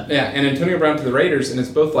saw that. Yeah, and Antonio Brown to the Raiders, and it's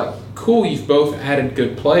both like, cool, you've both added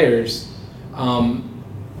good players,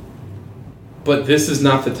 but this is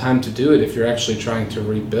not the time to do it if you're actually trying to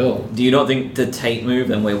rebuild. Do you not think the Tate move,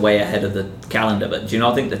 and we're way ahead of the calendar, but do you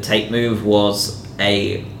not think the Tate move was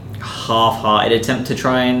a half-hearted attempt to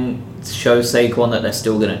try and show Saquon that they're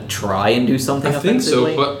still going to try and do something I think so,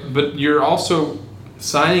 offensively? but you're also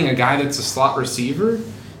signing a guy that's a slot receiver,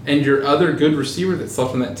 and your other good receiver that's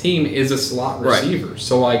left on that team is a slot Right. receiver.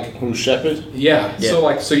 So, like, Who's Shepard? yeah.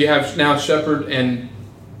 Yeah. So you have now Shepard and...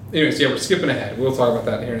 Anyways, yeah, we're skipping ahead. We'll talk about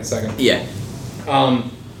that here in a second. Yeah.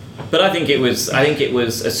 Um, But I think it was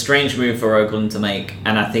a strange move for Oakland to make,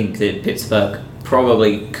 and I think that Pittsburgh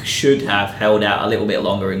probably should have held out a little bit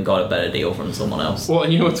longer and got a better deal from someone else. Well,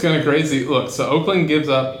 and you know what's kind of crazy? Look, so Oakland gives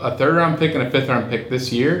up a 3rd round pick and a 5th round pick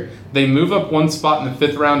this year. They move up one spot in the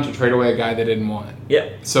 5th round to trade away a guy they didn't want.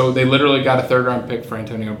 Yep. So they literally got a 3rd round pick for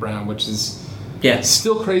Antonio Brown, which is Yes.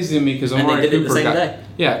 still crazy to me because And they Amari did it the Cooper same got day.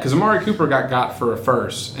 yeah, because Amari Cooper got for a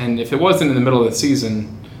 1st, and if it wasn't in the middle of the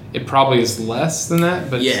season, it probably is less than that,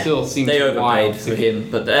 but it still seems they overpaid wild. for him.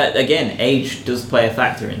 But again, age does play a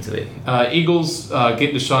factor into it. Eagles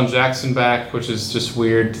get Deshaun Jackson back, which is just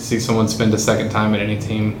weird to see someone spend a second time at any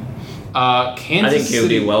team. Kansas I think he'll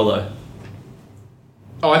City, do well though.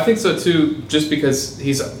 Oh, I think so too. Just because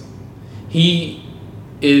he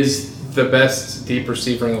is the best deep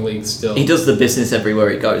receiver in the league still. He does the business everywhere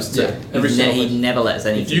he goes too. Yeah, every single He place. never lets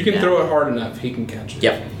anything. If you can down. throw it hard enough, he can catch it.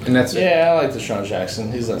 Yep. And that's it. Yeah, I like Deshaun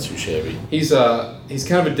Jackson. He's not too shabby. He's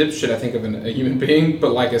kind of a dipshit, I think, of a human being,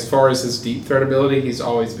 but like as far as his deep threat ability, he's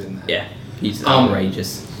always been that. Yeah, he's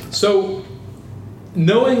outrageous. So,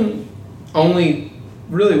 knowing only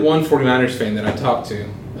really one 49ers fan that I talked to,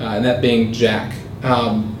 and that being Jack,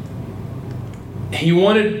 he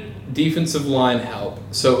wanted defensive line help.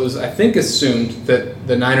 So it was, I think, assumed that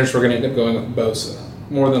the Niners were going to end up going with Bosa,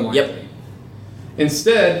 more than likely. Yep.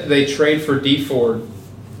 Instead, they trade for D Ford.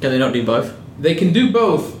 Can they not do both? They can do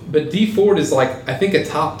both, but D Ford is like, I think, a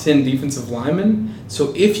top 10 defensive lineman.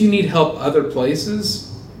 So if you need help other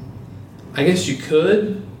places, I guess you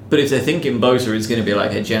could. But if they're thinking Bosa is going to be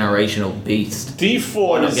like a generational beast, D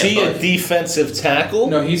Ford, Why is not he get a both? defensive tackle?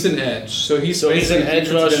 No, he's an edge. So he's So he's basically an edge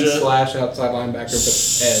defensive end rusher. slash outside linebacker, but edge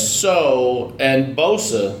So, and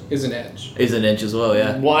Bosa, is an edge. is an edge as well.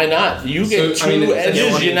 Yeah. why not? You get So, I mean, two it's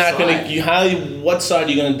edges, one you're not inside. going to... What side are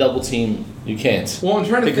you going to double team? You can't. Well, I'm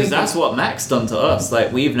trying to Because think. that's what Mac's done to us.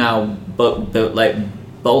 Like we've now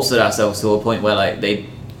bolstered ourselves to a point where like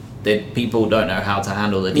people don't know how to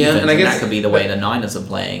handle the Yeah, defense, and I guess that could be the way the Niners are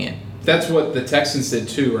playing it. That's what the Texans did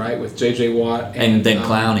too, right? With J.J. Watt And then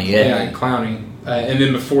Clowney, yeah. Yeah, and Clowney. And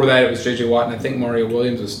then before that, it was J.J. Watt, and I think Mario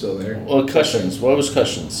Williams was still there. Well, Cushions. What was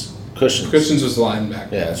Cushions? Cushions. Christians was the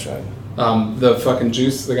linebacker. Yeah, that's right. The fucking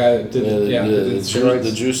juice, the guy that did Yeah, that did the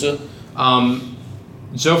steroids. juicer.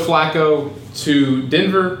 Joe Flacco to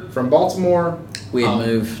Denver from Baltimore. Weird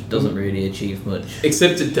move, doesn't really achieve much.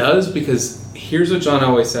 Except it does, because here's what John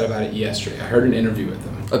Elway said about it yesterday. I heard an interview with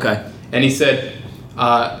him. Okay. And he said,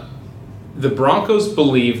 the Broncos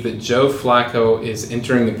believe that Joe Flacco is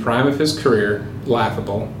entering the prime of his career.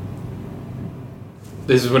 Laughable.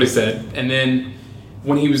 This is what he said. And then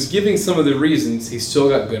when he was giving some of the reasons, he's still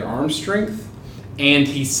got good arm strength. And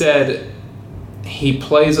he said he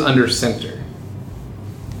plays under center.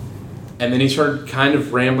 And then he started kind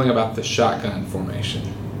of rambling about the shotgun formation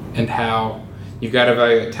and how you've got to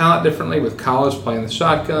evaluate talent differently with college playing the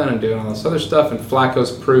shotgun and doing all this other stuff. And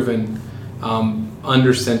Flacco's proven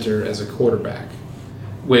under center as a quarterback,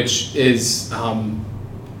 which is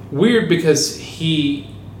weird because he,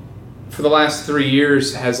 for the last 3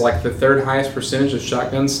 years, has like the third highest percentage of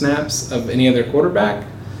shotgun snaps of any other quarterback.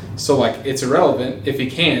 So like it's irrelevant if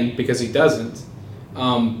he can, because he doesn't.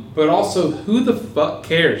 But also, who the fuck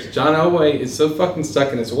cares? John Elway is so fucking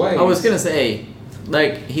stuck in his ways. I was gonna say,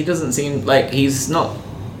 like, he doesn't seem like he's not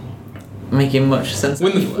making much sense.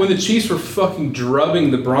 When anyway. the Chiefs were fucking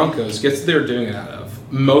drubbing the Broncos, guess what they were doing it out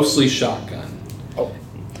of? Mostly shotgun. Oh.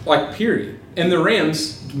 Like, period. And the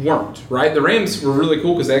Rams weren't, right? The Rams were really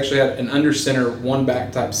cool because they actually had an under center, one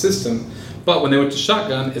back type system. But when they went to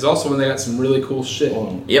shotgun, is also when they got some really cool shit.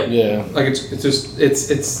 Yep. Yeah. Like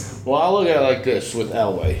it's. Well, I look at it like this with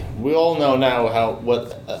Elway. We all know now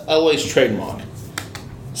what Elway's trademark,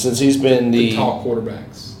 since he's been The tall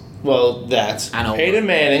quarterbacks. well, that's And Peyton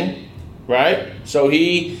Manning, right? So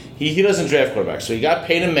he doesn't draft quarterbacks. So he got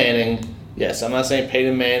Peyton Manning. Yes, I'm not saying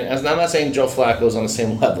Peyton Manning. I'm not saying Joe Flacco's on the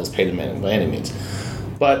same level as Peyton Manning by any means,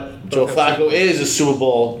 but Joe Flacco is a Super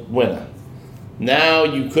Bowl winner. Now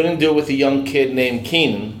you couldn't do it with a young kid named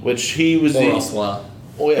Keenan, which he was Or the. Osweiler.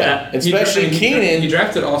 Oh yeah, especially He Keenan.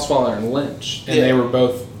 drafted Osweiler and Lynch, and Yeah. they were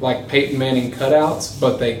both like Peyton Manning cutouts,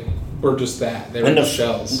 but they were just that. They were And the just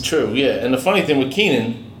shells. True, yeah. And the funny thing with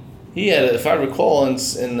Keenan, he had, if I recall, in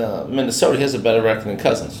Minnesota, he has a better record than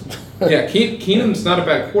Cousins. Yeah, Keenum's not a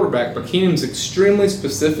bad quarterback, but Keenum's extremely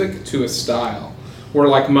specific to a style. Where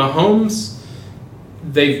like Mahomes,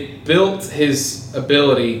 they've built his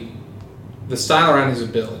ability, the style around his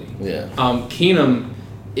ability. Yeah. Keenum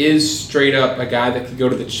is straight up a guy that could go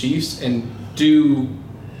to the Chiefs and do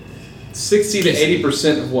 60 to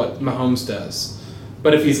 80% of what Mahomes does.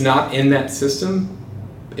 But if he's not in that system,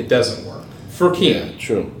 it doesn't work for Keenum. Yeah,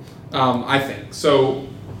 true. I think so.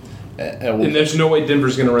 And And there's no way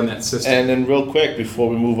Denver's going to run that system. And then real quick before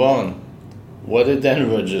we move on, what did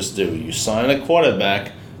Denver just do? You sign a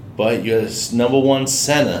quarterback, but your number one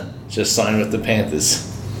center just signed with the Panthers.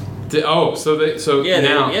 So Yeah,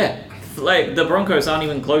 now yeah. Like the Broncos aren't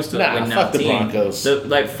even close to Nah, a win now fuck the team. Broncos.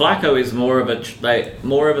 Flacco is more of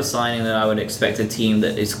a signing that I would expect a team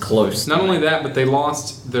that is close. not only that, but they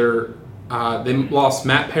lost they lost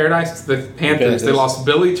Matt Paradise to the Panthers. Panthers. They lost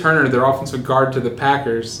Billy Turner, their offensive guard, to the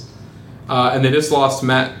Packers, and they just lost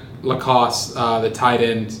Matt Lacoste, the tight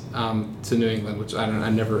end, to New England, which I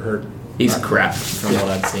never heard. He's crap from what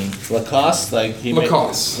I've seen. Lacoste, like he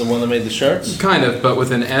Lacoste. made, the one that made the shirts. Kind of, but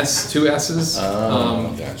with an S, two S's,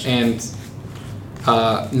 Gotcha. and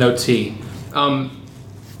no T.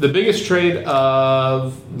 The biggest trade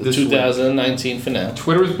of The this week. 2019 finale.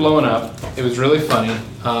 Twitter was blowing up. It was really funny,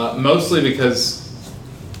 mostly because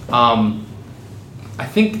I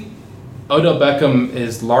think Odell Beckham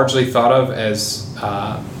is largely thought of as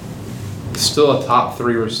still a top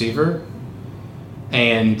 3 receiver,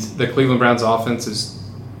 and the Cleveland Browns offense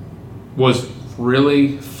was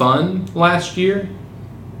really fun last year,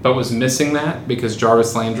 but was missing that because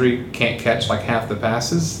Jarvis Landry can't catch like half the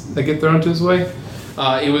passes that get thrown to his way.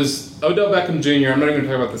 It was Odell Beckham Jr. I'm not even going to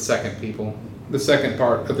talk about the second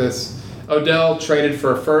part of this. Odell traded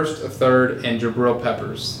for a first, a third, and Jabril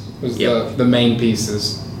Peppers was the main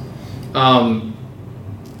pieces.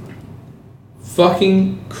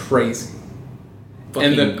 Fucking crazy.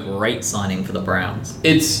 Fucking great signing for the Browns,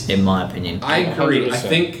 It's in my opinion. I agree. 100%. I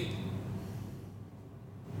think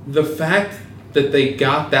the fact that they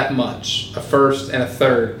got that much, a first and a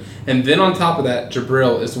third, and then on top of that,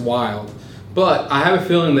 Jabril is wild. But I have a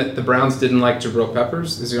feeling that the Browns didn't like Jabril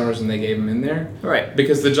Peppers, is the only reason they gave him in there. Right.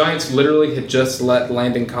 Because the Giants literally had just let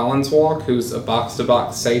Landon Collins walk, who's a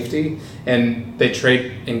box-to-box safety, and they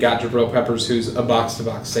trade and got Jabril Peppers, who's a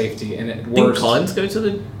box-to-box safety, and it Didn't worked. Collins go to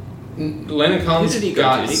the Landon Who Collins did he go to?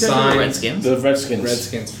 got Did he go to the signed Redskins? The Redskins.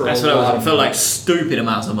 Redskins for That's a what lot I of felt money. like stupid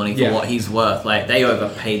amounts of money for Yeah. what he's worth. Like they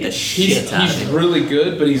overpaid the shit out of He's him. really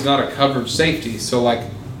good, but he's not a coverage safety. So like,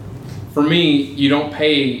 for me, you don't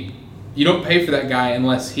pay for that guy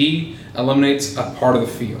unless he eliminates a part of the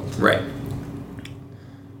field. Right.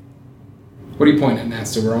 What are you pointing at,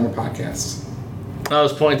 Nasty? We're on a podcast. I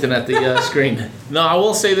was pointing at the screen. No, I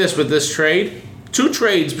will say this with this trade. 2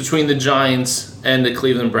 trades between the Giants and the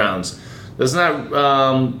Cleveland Browns. Let's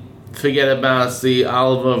not forget about the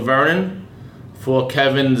Oliver Vernon for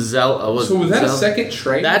Kevin Zell. So was that a second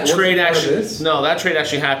trade? That Wasn't trade part of actually this? that trade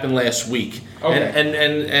actually happened last week. Okay.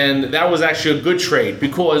 And that was actually a good trade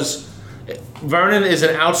because Vernon is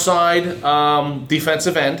an outside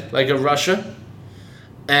defensive end, like a rusher,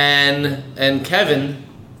 and Kevin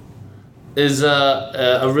is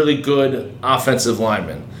a really good offensive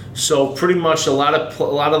lineman. So pretty much a lot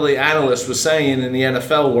of the analysts were saying in the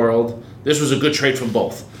NFL world this was a good trade for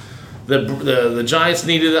both. The Giants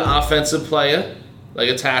needed an offensive player, like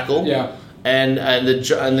a tackle. Yeah. And then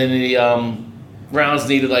the Browns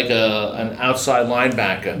needed like an outside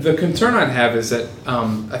linebacker. The concern I'd have is that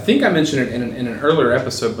I think I mentioned it in an earlier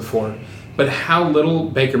episode before, but how little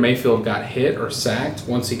Baker Mayfield got hit or sacked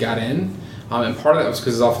once he got in, and part of that was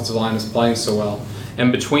because his offensive line is playing so well.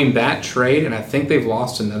 And between that trade and I think they've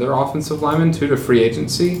lost another offensive lineman too to free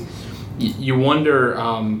agency, you wonder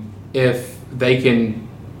if they can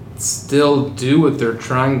still do what they're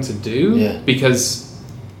trying to do. Yeah. Because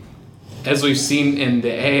as we've seen in the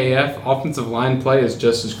AAF, offensive line play is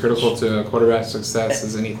just as critical to a quarterback's success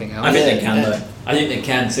as anything else. I think they can though. I think they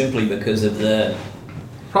can simply because of the.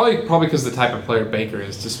 Probably because of the type of player Baker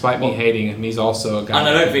is. Despite me hating him, he's also a guy. And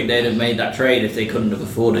I don't think they'd have made that trade if they couldn't have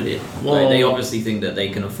afforded it. Like, they obviously think that they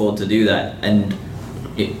can afford to do that, and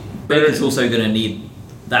Baker's also going to need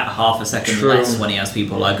that half a second True. less when he has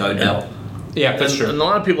people like Odell. Yeah, that's And true. a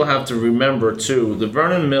lot of people have to remember too the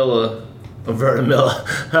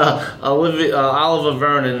Oliver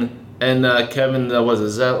Vernon and Kevin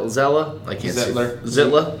Zella. I can't say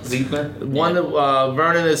Zettler. Ziegler. One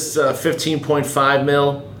Vernon is 15.5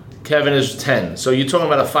 mil. Kevin is 10. So you're talking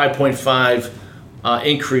about a 5.5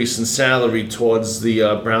 increase in salary towards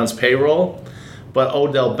the Browns payroll. But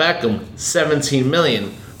Odell Beckham, 17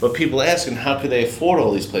 million. But people are asking how could they afford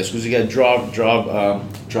all these players? Because you got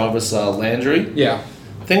Jarvis Landry. Yeah.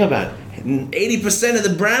 Think about it. 80% of the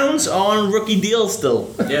Browns are on rookie deals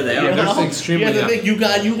still. Yeah, they Yeah, are. they're extremely You have to young.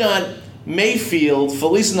 think you got Mayfield for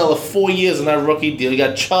at least another 4 years on that rookie deal. You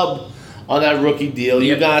got Chubb on that rookie deal.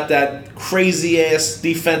 You Yep. got that crazy ass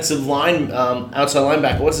defensive line outside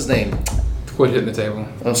linebacker. What's his name? Quit hitting the table.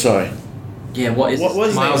 I'm sorry. Yeah, what is What was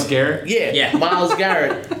his Myles name? Garrett. Yeah, Myles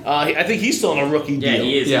Garrett. I think he's still on a rookie deal. Yeah,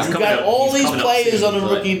 he is. Yeah. He's You coming got up- all he's these coming up players soon, on a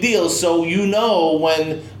but- rookie deal, so you know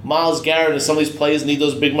when Myles Garrett and some of these players need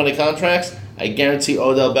those big money contracts, I guarantee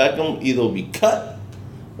Odell Beckham either will be cut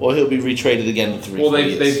or he'll be retraded again in 3 Well,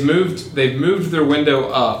 years. they've moved their window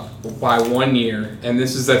up by 1 year, and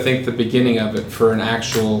this is, I think, the beginning of it for an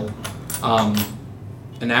actual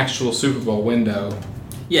Super Bowl window.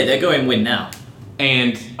 Yeah, they're going win now.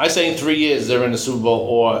 And I say in 3 years they're in the Super Bowl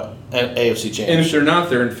or an AFC if championship. they're not,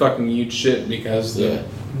 they're in fucking huge shit because Yeah.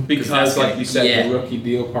 because like you said, Yeah. the rookie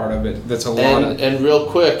deal part of it. That's a lot. And real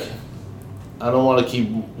quick, I don't want to keep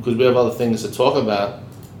because we have other things to talk about.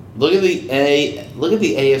 Look at the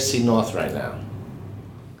AFC North right now.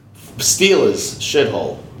 Steelers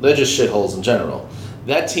shithole. They're just shitholes in general.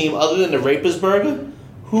 That team, other than the Rapersburger,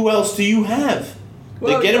 who else do you have?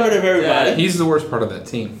 Well, They're getting rid of everybody. He's the worst part of that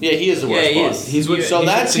team. Yeah, he is the worst Yeah, he part. is. He's with, So he's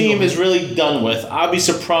that with team single- is really done with. I'll be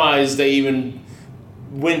surprised they even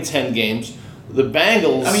win 10 games. The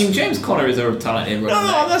Bengals. I mean, James Conner is a talented running No,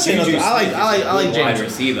 back. I'm not saying Juju nothing. I like- Smith I like- is a I like good wide James.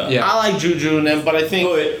 receiver. Yeah. I like Juju and them, but I think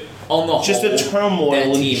But on the just the whole, turmoil their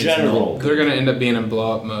in team is general. not They're gonna end up being in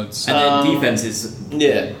blow up modes. And their Um, defense is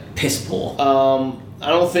Yeah. piss poor. I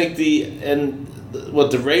don't think the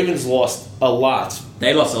Ravens lost a lot.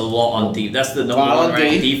 They lost a lot on deep. That's the number Lot on one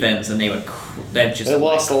ranked D. defense, and they've just They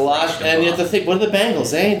lost a lot, crushed them and you have to off. think, what are the Bengals?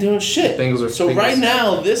 They ain't doing shit. Bengals are so Bengals. right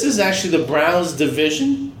now, this is actually the Browns'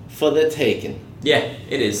 division for the taking. Yeah,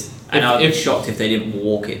 it is. And If- I'd be if- shocked if they didn't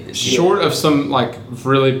walk it this year. Short of some like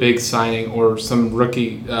really big signing or some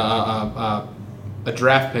rookie, a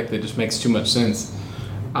draft pick that just makes too much sense.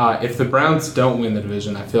 If the Browns don't win the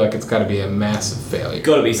division, I feel like it's got to be a massive failure.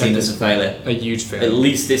 Got to be seen as a failure. A huge failure. At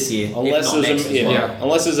least this year. Unless if not there's next as well.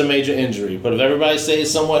 unless there's a major injury. But if everybody stays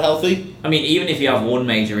somewhat healthy, I mean, even if you have one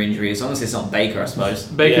major injury, as long as it's not Baker, I suppose.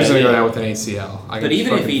 Baker's Yeah, going to go yeah. down with an ACL. But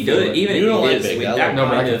even if he does, even You don't like if he is Baker. with that No,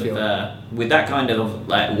 but I kind can of feel it. with that kind of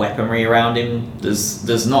like weaponry around him,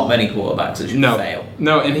 there's not many quarterbacks that should fail.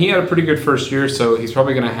 No, and he had a pretty good first year, so he's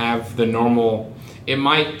probably going to have the normal. It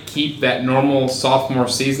might keep that normal sophomore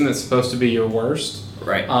season that's supposed to be your worst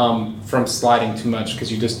Right. from sliding too much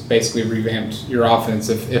because you just basically revamped your offense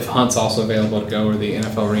if Hunt's also available to go or the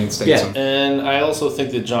NFL reinstates Yeah. him. and I also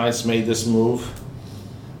think the Giants made this move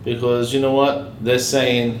because you know what? They're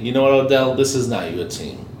saying, you know what, Odell, this is not your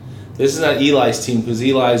team. This is not Eli's team because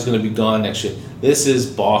Eli is going to be gone next year. This is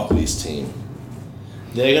Barkley's team.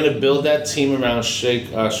 They're going to build that team around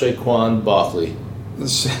Saquon Barkley,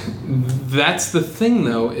 That's the thing,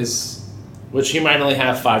 though, is which he might only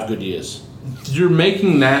have 5 good years. you're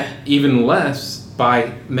making that even less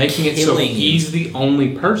by making it so Killing him. he's the only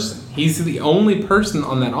person. He's the only person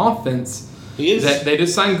on that offense. He is. That they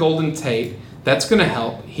just signed Golden Tate. That's going to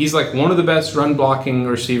help. He's like one of the best run blocking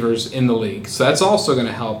receivers in the league. So that's also going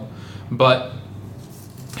to help. But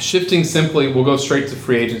shifting simply, we'll go straight to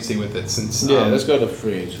free agency with it since let's go to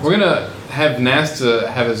free agents. we're going to have Nasta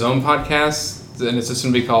have his own podcast, and it's just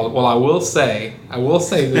going to be called, well, I will say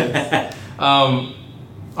this.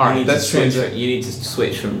 All right, that's transition. You need to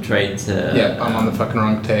switch from trade to. Yeah, I'm on the fucking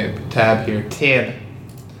wrong tab here.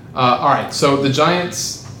 All right, so the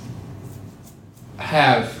Giants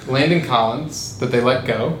have Landon Collins that they let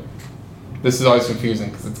go. This is always confusing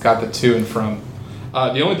because it's got the to and from.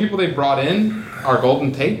 The only people they brought in are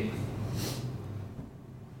Golden Tate,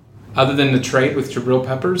 other than the trade with Jabril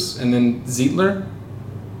Peppers and then Zietler.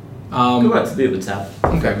 Go back to the other tab for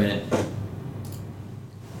Okay. a minute.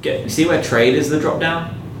 You see where trade is the drop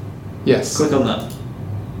down? Yes, Click on that.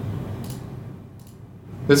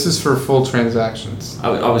 this is for full transactions. I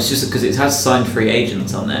was just because it has signed free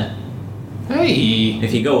agents on there. Hey,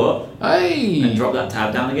 If you go up and hey. drop that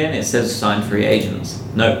tab down again, it says signed free agents.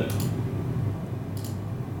 No.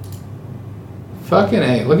 Fucking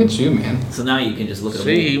A, look at you, man. So now you can just look at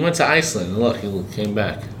See, them. he went to Iceland. Look, he came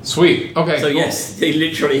back. Sweet. Okay. So cool. yes, they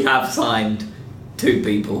literally have signed 2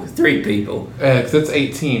 people, 3 people. 'Cause that's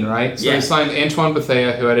 18, right? So Yeah. they signed Antoine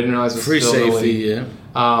Bethea, who I didn't realize was Free still in the safety, league,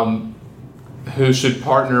 yeah. who should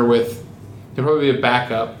partner with. He'll probably be a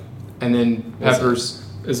backup, and then Peppers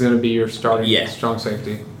is going to be your starting Yeah. strong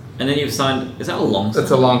safety. And then you've signed. Is that a long?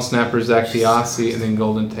 That's a long snapper, Zach Diassi, and then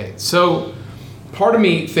Golden Tate. So part of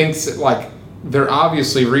me thinks that, like, they're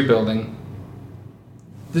obviously rebuilding.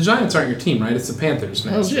 The Giants aren't your team, right? It's the Panthers,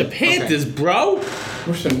 man. Oh, yeah, Panthers, bro.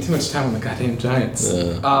 We're spending too much time on the goddamn Giants. No,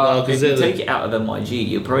 If 'cause you they're the- take it out of MYG,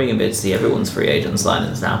 you're probably gonna be able to see everyone's free agent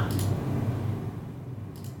signings now.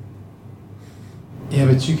 Yeah,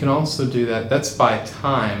 but you can also do that. That's by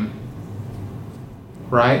time,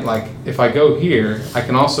 right? Like, if I go here, I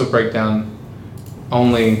can also break down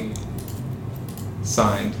only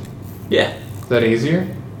signed. Yeah. Is that easier?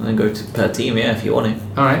 And then go to per team, yeah, if you want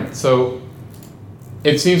to. All right. So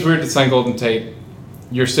it seems weird to sign Golden Tate.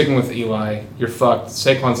 You're sticking with Eli. You're fucked.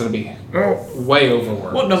 Saquon's gonna be way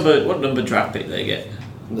overworked. What number draft pick they get?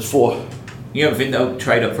 The 4. You don't think they'll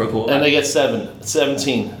trade up for a And quarterback? they get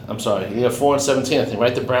 17. I'm sorry. You have 4 and 17, I think,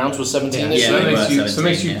 right? The Browns were 17 this Yeah, so year. that they makes were you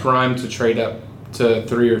 17, yeah. primed to trade up to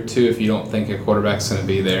 3 or 2 if you don't think a quarterback's gonna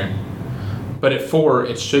be there. But at 4,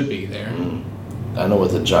 it should be there. I know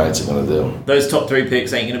what the Giants are going to do. Those top 3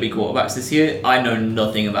 picks ain't going to be quarterbacks this year. I know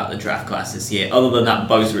nothing about the draft class this year, other than that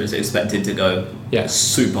Bosa is expected to go Yes.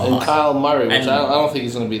 super And high. Kyle Murray, which And- I don't think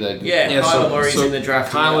he's going to be that good. Yeah, Yeah, Kyler so- Murray's so in the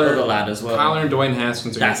draft. and Kyler- the other lad as well. Kyler and Dwayne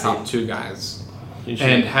Haskins are your That's top it. 2 guys. He should.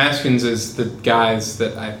 And Haskins is the guy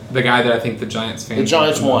that I think the Giants fans The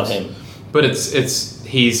Giants want want the most. him. But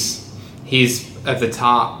he's at the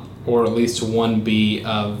top or at least 1B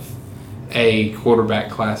of a quarterback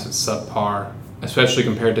class that's subpar, especially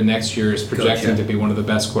compared to next year's projecting Gotcha. to be one of the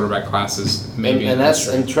best quarterback classes maybe. And in that's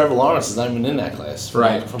history. and Trevor Lawrence is not even in that class.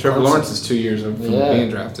 Right. From Trevor Clemson. Lawrence is 2 years from Yeah. being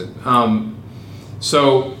drafted.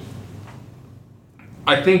 So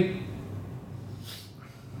I think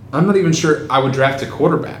I'm not even sure I would draft a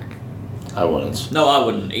quarterback. I wouldn't. No, I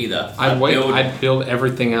wouldn't either. I'd build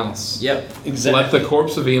everything else. Yep. Exactly. Let the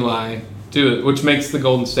corpse of Eli do it, which makes the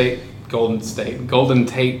Golden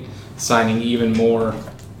Tate signing even more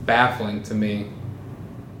baffling to me.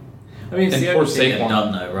 I mean, it's And the poor only thing they've Saquon.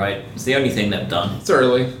 done, though, right? It's the only thing they've done. It's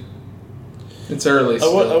early. It's early I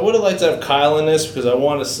still. would have liked to have Kyle in this because I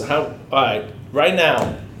want to. All right, right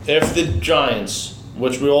now, if the Giants,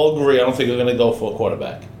 which we all agree, I don't think they're going to go for a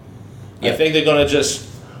quarterback. I Yep. think they're going to just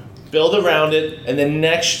build around it, and then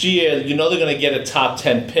next year, they're going to get a top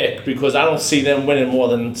 10 pick because I don't see them winning more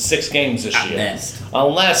than 6 games this year. best.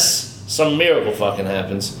 Unless some miracle fucking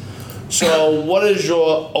happens. So, what is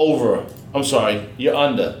your your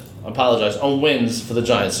under, I apologize, on wins for the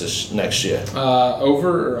Giants next year?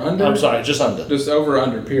 Over or under? I'm sorry, just under. Just over or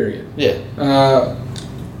under, period. Yeah.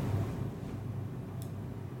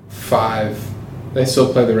 5. They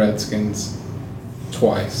still play the Redskins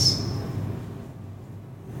twice.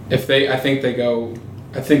 I think they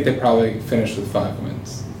probably finish with 5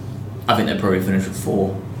 wins. I think they'll probably finish with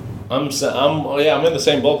 4. I'm in the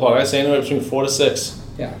same ballpark. I say anywhere between 4 to 6.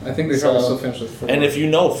 Yeah, I think they probably still finish with 4. And if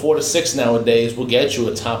 4 to 6 nowadays will get you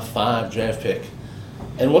a top 5 draft pick.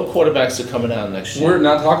 And what quarterbacks are coming out next year? We're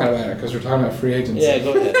not talking about it because we're talking about free agency. Yeah,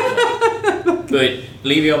 go ahead. But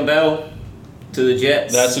Le'Veon Bell to the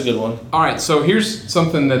Jets. That's a good one. All right, so here's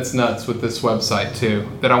something that's nuts with this website too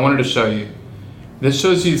that I wanted to show you. This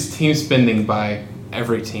shows you team spending by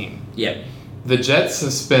every team. Yep. The Jets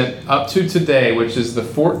have spent up to today, which is the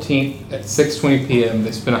 14th at 6:20 p.m.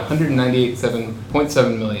 They spent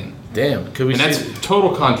 $198.7 million. Damn. Could we And that's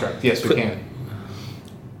total contract. Yes, we can.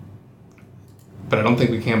 But I don't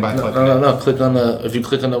think we can by clicking. No. If you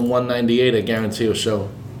click on the 198, I guarantee you'll show.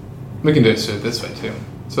 We can do it this way too.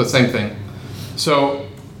 So same thing. So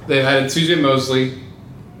they've added C.J. Mosley,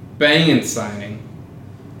 banging signing,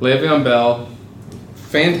 Le'Veon Bell,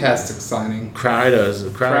 fantastic signing, Crowder.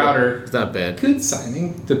 Crowder. It's not bad. Good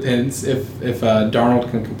signing. Depends if Darnold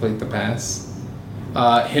can complete the pass.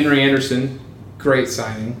 Henry Anderson, great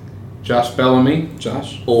signing. Josh Bellamy,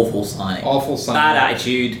 Awful signing. awful signing. Bad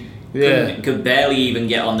attitude. Yeah. Could barely even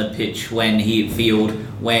get on the pitch when he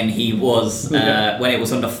was when it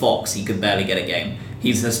was under Fox. He could barely get a game.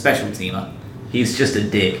 He's a special teamer. He's just a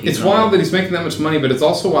dick. It's wild that he's making that much money, but it's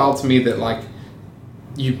also wild to me that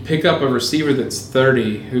you pick up a receiver that's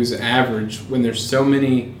 30 who's average when there's so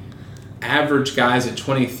many average guys at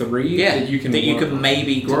 23 that you can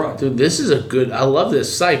maybe grow. Dude, I love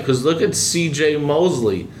this site because look at C.J.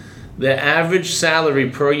 Mosley. The average salary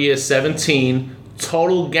per year 17,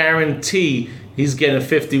 total guarantee he's getting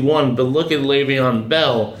 51. But look at Le'Veon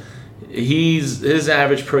Bell, his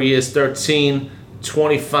average per year is 13,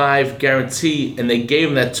 25 guarantee, and they gave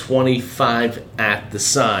him that 25 at the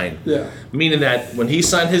sign. Yeah. Meaning that when he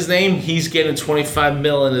signed his name, he's getting 25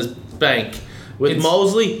 mil in his bank. With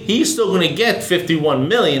Mosley, he's still going to get 51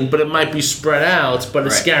 million, but it might be spread out, but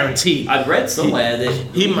it's guaranteed. I've read somewhere that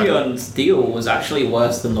Le'Veon's deal was actually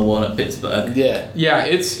worse than the one at Pittsburgh. Yeah. Yeah,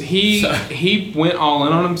 he went all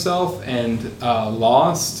in on himself and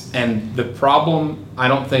lost, and the problem I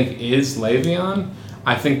don't think is Le'Veon.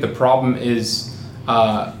 I think the problem is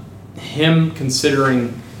him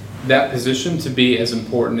considering that position to be as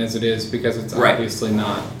important as it is because it's obviously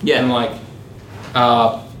not. Yeah. And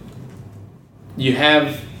you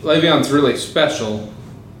have Le'Veon's really special.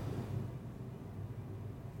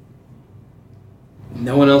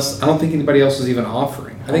 No one else. I don't think anybody else was even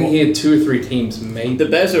offering. I think he had 2 or 3 teams maybe. The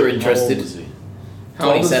Bears are interested. How old is he?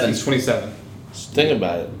 How old is he? 27. He's 27. Think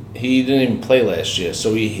about it. He didn't even play last year,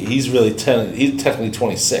 so he's technically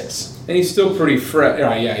 26. And he's still pretty fresh.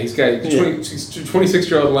 Yeah, he's got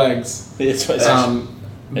 26-year-old legs. It's 26.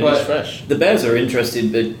 But he's fresh. The Bears are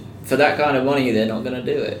interested, but for that kind of money, they're not going to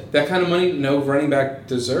do it. that kind of money, no running back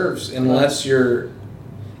deserves unless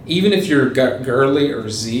even if you're Gurley or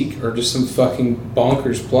Zeke or just some fucking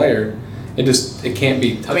bonkers player. It can't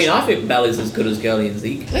be touched. I mean, I think Bell is as good as Gurley and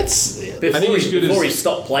Zeke. Before he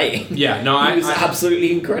stopped playing. Yeah, no, he was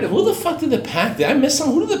absolutely incredible. Who the fuck did the Pack? Did I miss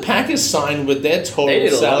some? Who did the Packers sign with their They total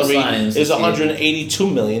did a lot of salary signings is this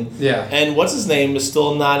 $182 million? Yeah. And what's his name is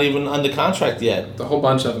still not even under contract yet. A whole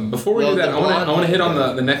bunch of them. Before we do that, I want to hit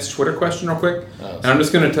on the next Twitter question real quick. And I'm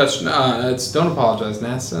just going to touch. Don't apologize,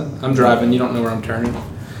 NASA. I'm driving. You don't know where I'm turning.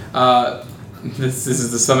 This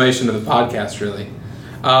is the summation of the podcast, really.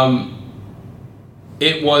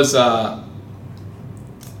 It was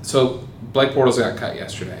so Blake Bortles got cut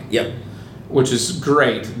yesterday. Yep. Which is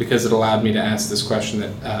great because it allowed me to ask this question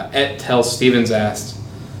that Tel Stevens asked,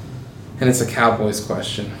 and it's a Cowboys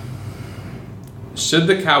question. Should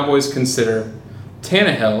the Cowboys consider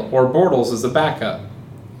Tannehill or Bortles as a backup?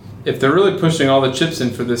 If they're really pushing all the chips in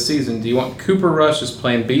for this season, do you want Cooper Rush as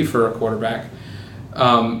plan B for a quarterback,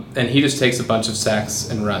 and he just takes a bunch of sacks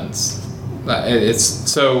and runs?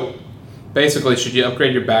 Basically, should you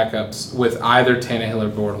upgrade your backups with either Tannehill or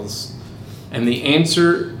Bortles? And the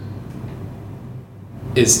answer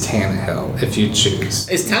is Tannehill, if you choose.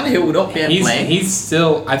 Is Tannehill not playing?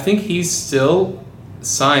 I think he's still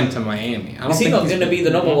signed to Miami. Is he not going to be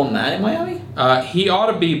the number 1 man in Miami? He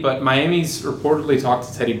ought to be, but Miami's reportedly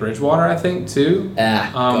talked to Teddy Bridgewater, I think, too.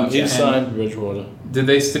 Gotcha. He signed Bridgewater. Did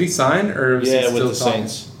he sign, or was he Yeah, still with the talking?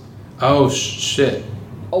 Saints. Oh, shit.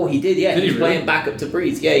 Oh, he did, yeah. Did he He's really? playing backup to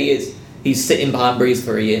Breeze. Yeah, he is. He's sitting behind Breeze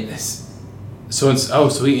for a year, So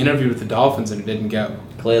he interviewed with the Dolphins and it didn't go.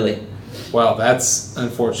 clearly. Well, that's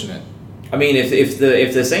unfortunate. I mean, if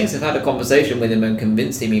the Saints have had a conversation with him and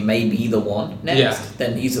convinced him he may be the one next, Yeah.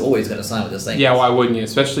 then he's always going to sign with the Saints. Yeah, why wouldn't you?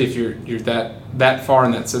 Especially if you're that far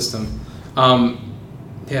in that system.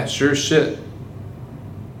 Yeah, sure as shit.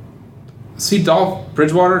 See,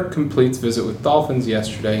 Bridgewater completes visit with Dolphins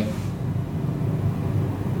yesterday.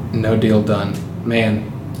 No deal done.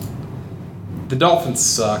 Man, the Dolphins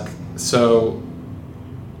suck. So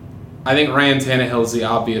I think Ryan Tannehill is the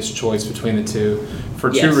obvious choice between the two for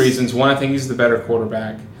two Yes. reasons. One, I think he's the better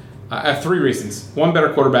quarterback. I have three reasons. One, better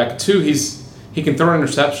quarterback. Two, he can throw an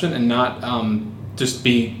interception and not just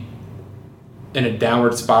be in a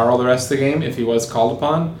downward spiral the rest of the game if he was called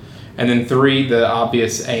upon. And then three, the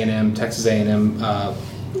obvious Texas A&M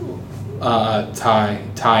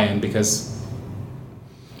tie-in because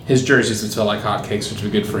his jerseys would sell like hotcakes, which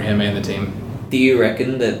would be good for him and the team. Do you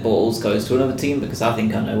reckon that Bortles goes to another team? Because I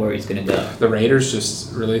think I know where he's going to go. The Raiders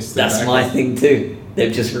just released their That's backup. my thing too.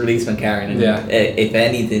 They've just released McCarron, and Yeah. if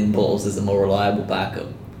anything, Bortles is a more reliable backup.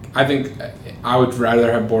 I think I would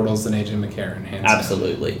rather have Bortles than AJ McCarron, hands down.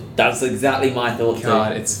 Absolutely. That's exactly my thought God,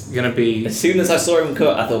 too. it's gonna be As soon as I saw him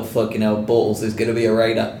cut, I thought, fucking hell, Bortles is going to be a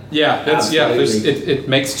Raider. it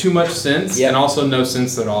makes too much sense Yep. and also no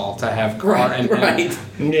sense at all to have Carr Right, and him. right.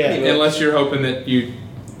 Yeah. Unless you're hoping that you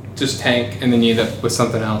just tank and then you end up with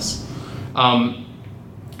something else.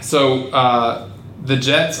 The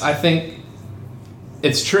Jets, I think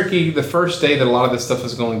it's tricky. The first day that a lot of this stuff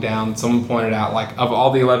is going down, someone pointed out, like, of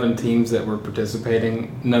all the 11 teams that were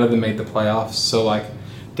participating, none of them made the playoffs. So, like,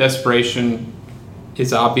 desperation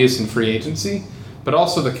is obvious in free agency, but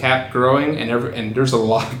also the cap growing, and there's a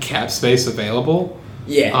lot of cap space available.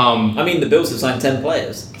 Yeah. I mean, the Bills have signed 10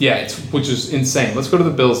 players. Yeah, which is insane. Let's go to the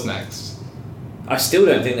Bills next. I still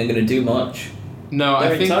don't think they're going to do much. No, Their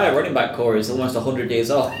I think... entire running back core is almost 100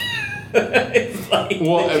 years old. It's like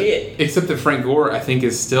legit. Except that Frank Gore, I think,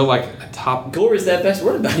 is still like a top. Gore is their best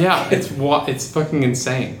running back. Yeah, it's fucking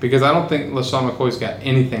insane because I don't think LaShawn McCoy's got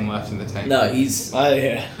anything left in the tank. No, he's...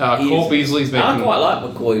 Yeah. Cole Beasley's making. I quite like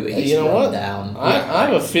McCoy, but he's You know run what? down. I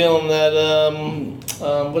have a feeling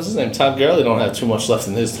that what's his name, Todd Gurley, don't have too much left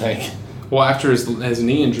in his tank. Well, after his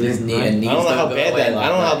knee injury. His knee right? and knees I don't know how go bad away that. like I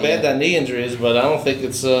don't know how bad yeah. that knee injury is, but I don't think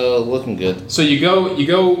it's looking good. So you go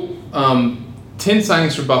 10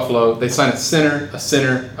 signings for Buffalo. They sign a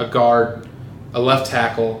center, a guard, a left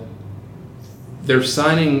tackle. They're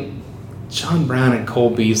signing John Brown and Cole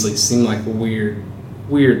Beasley. Seem like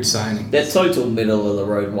weird signing. They're total middle of the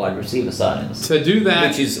road wide receiver signings. To do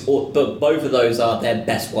that, But both of those are their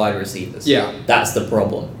best wide receivers. Yeah. That's the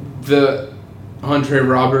problem. the Andre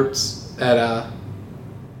Roberts that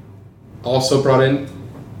also brought in.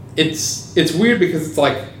 It's weird because it's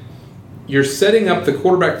like you're setting up the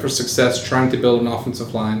quarterback for success, trying to build an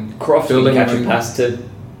offensive line. Croft can building catch running- a pass to.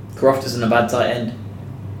 Croft isn't a bad tight end.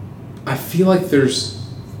 I feel like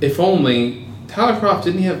if only Tyler Croft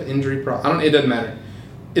didn't have injury problem. It doesn't matter.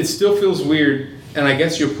 It still feels weird, and I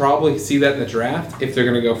guess you'll probably see that in the draft if they're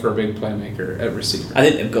going to go for a big playmaker at receiver. I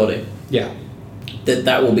think they've got it. Yeah.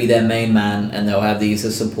 That will be their main man, and they'll have these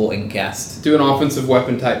as supporting cast. Do an offensive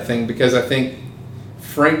weapon type thing because I think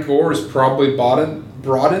Frank Gore is probably brought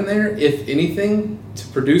in there, if anything, to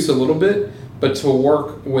produce a little bit, but to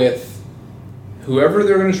work with whoever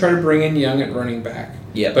they're going to try to bring in young at running back.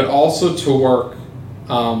 Yep. But also to work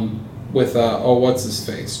with what's his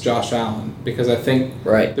face, Josh Allen, because I think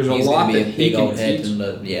Right. there's a He's lot gonna be that a he big can old head teach.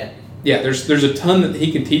 and yeah. Yeah, there's a ton that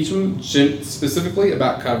he can teach them specifically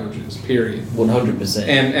about coverages. Period. 100%.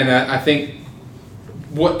 And I think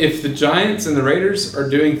what if the Giants and the Raiders are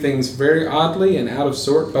doing things very oddly and out of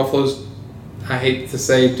sort, Buffalo's, I hate to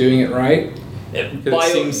say, doing it right.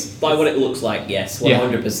 By what it looks like, yes, Yeah.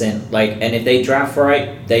 100%. Like, and if they draft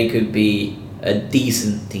right, they could be a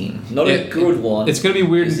decent team, not a good one. It's going to be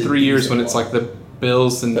weird in It's a 3 years decent when it's one. like the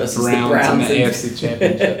Bills and the Versus the Browns, and Browns the and- AFC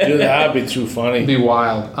Championship. Dude, that'd be too It'd funny. be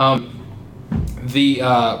wild.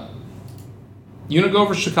 You want to go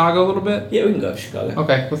over Chicago a little bit? Yeah, we can go to Chicago.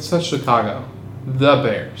 Okay, let's touch Chicago. The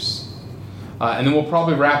Bears. And then we'll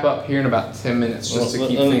probably wrap up here in about 10 minutes just to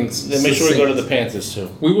keep things Then make sure we go to succinct. the Panthers too.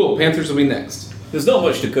 We will. Panthers will be next. There's not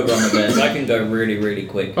much to cover on the Bears. I can go really, really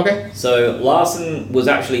quick. Okay. So Larson was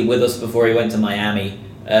actually with us before he went to Miami.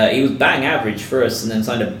 He was bang average for us, and then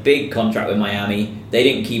signed a big contract with Miami. They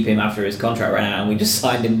didn't keep him after his contract ran out, and we just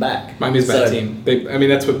signed him back. Miami's a bad team.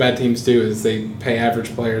 That's what bad teams do, is they pay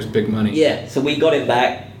average players big money. Yeah, so we got him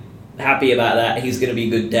back. Happy about that. He's going to be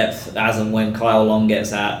good depth as and when Kyle Long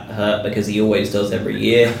gets hurt, because he always does every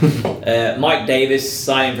year. Mike Davis,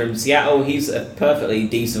 signing from Seattle. He's a perfectly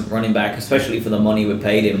decent running back, especially for the money we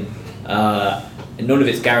paid him. None of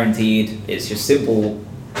it's guaranteed. It's just simple,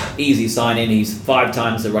 easy signing. He's 5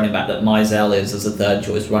 times the running back that Mizell is as a third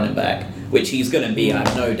choice running back, which he's going to be. I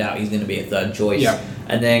have no doubt he's going to be a third choice. Yeah.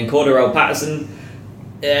 And then Cordarrelle Patterson.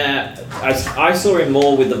 I saw him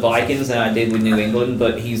more with the Vikings than I did with New England,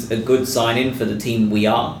 but he's a good signing for the team we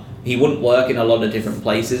are. He wouldn't work in a lot of different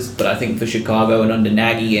places, but I think for Chicago and under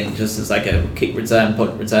Nagy, and just as like a kick return,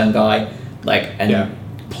 punt return guy,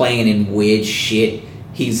 playing in weird shit,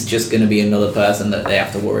 he's just going to be another person that they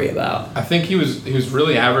have to worry about. I think he was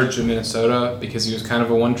really average in Minnesota because he was kind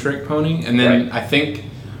of a one-trick pony, and then Right. I think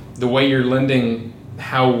the way you're lending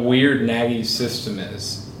how weird Nagy's system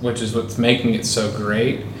is, which is what's making it so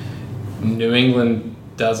great. New England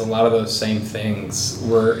does a lot of those same things,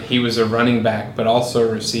 where he was a running back but also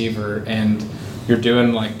a receiver, and you're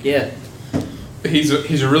doing he's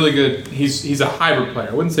a really good he's a hybrid player.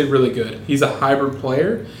 I wouldn't say really good. He's a hybrid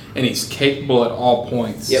player, and he's capable at all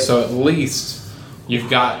points. Yep. So at least you've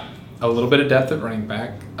got a little bit of depth at running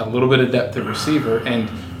back, a little bit of depth at receiver, and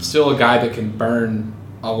still a guy that can burn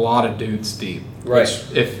a lot of dudes deep. Right.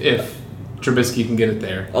 Which, if Trubisky can get it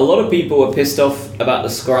there. A lot of people were pissed off about the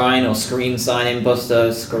Screen signing,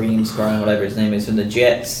 Screen, whatever his name is, from the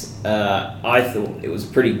Jets. I thought it was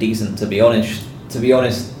pretty decent, to be honest.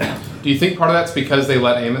 Do you think part of that's because they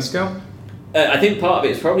let Amos go? I think part of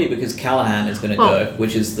it is probably because Callahan is going to go,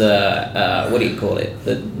 which is the, what do you call it?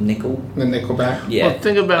 The nickel? The nickelback? Yeah. Well,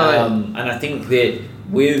 think about it. And I think that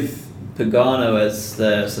with Pagano as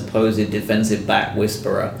the supposed defensive back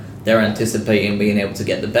whisperer, they're anticipating being able to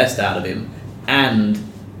get the best out of him. And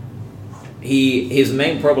his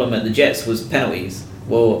main problem at the Jets was penalties.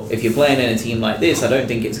 Well, if you're playing in a team like this, I don't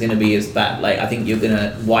think it's going to be as bad. I think you're going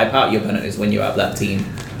to wipe out your penalties when you have that team.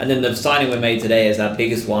 And then the signing we made today is our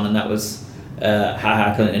biggest one, and that was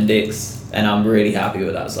Clinton Dix. And I'm really happy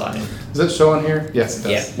with that signing. Does that show on here? Yes, it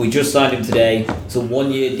does. Yeah, we just signed him today. It's a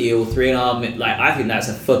 1-year deal, 3.5 million. I think that's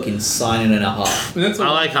a fucking signing and a half. And that's I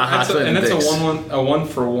like and that's Dix. a one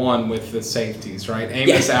for one with the safeties, right?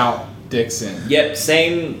 Amos out, Dixon. Yep,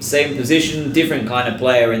 same position, different kind of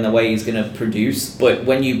player in the way he's going to produce. But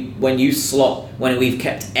when we've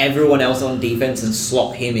kept everyone else on defense and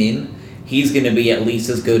slot him in, he's going to be at least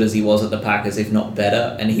as good as he was at the Packers, if not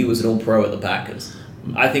better. And he was an All-Pro at the Packers.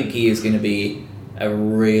 I think he is going to be a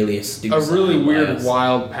really astute. A really signing weird, by us.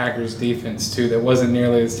 wild Packers defense too. That wasn't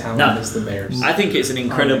nearly as talented as the Bears. I think it's an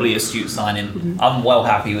incredibly astute signing. I'm well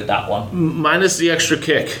happy with that one. Minus the extra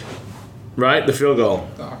kick, right? The field goal,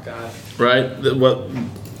 Oh God. right?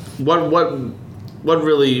 What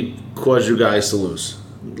really caused you guys to lose?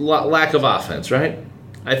 Lack of offense, right?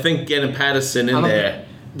 I think getting Patterson in there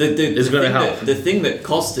is going to help. The thing that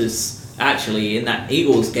cost us actually in that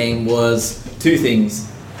Eagles game was 2 things.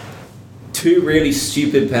 2 really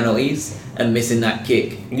stupid penalties and missing that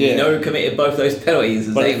kick. Yeah. You know who committed both those penalties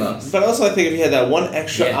is Amos. But also, I think if you had that one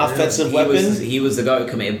extra offensive weapon, he was the guy who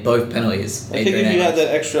committed both penalties. I think if you had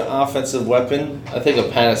that extra offensive weapon, I think a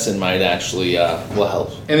Patterson might actually will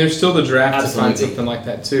help. And there's still the draft to find Absolutely. something like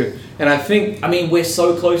that too. And I think we're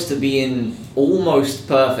so close to being almost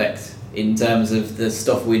perfect in terms of the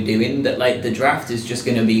stuff we're doing that the draft is just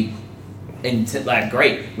going to be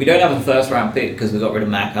great. We don't have a first round pick because we got rid of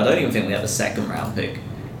Mac. I don't even think we have a second round pick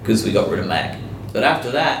because we got rid of Mac. But after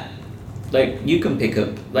that, you can pick up.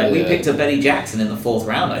 We picked up Eddie Jackson in the 4th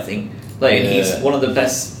round, I think. And he's one of the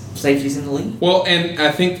best safeties in the league. Well, and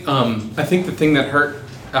I think the thing that hurt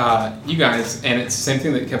you guys, and it's the same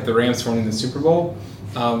thing that kept the Rams from winning the Super Bowl,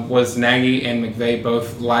 was Nagy and McVay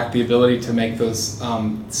both lacked the ability to make those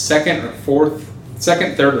second,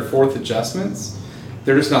 third, or fourth adjustments.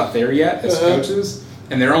 They're just not there yet as coaches,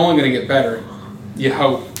 and they're only going to get better. You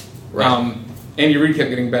hope. Right. Andy Reid kept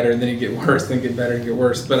getting better, and then he'd get worse, then get better and get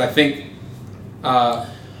worse. But I think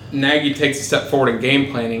Nagy takes a step forward in game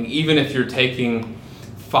planning, even if you're taking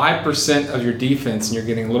 5% of your defense and you're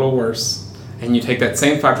getting a little worse, and you take that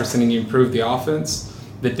same 5% and you improve the offense.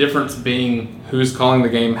 The difference being who's calling the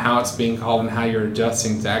game, how it's being called, and how you're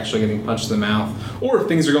adjusting to actually getting punched in the mouth. Or if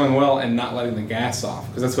things are going well and not letting the gas off.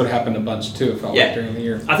 Because that's what happened a bunch too, it felt like during the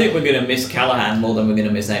year. I think we're going to miss Callahan more than we're going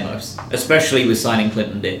to miss Amos. Especially with signing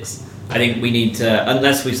Clinton Dix. I think we need to,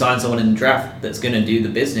 unless we sign someone in the draft that's going to do the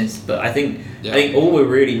business. But I think all we're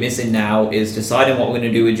really missing now is deciding what we're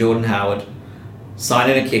going to do with Jordan Howard.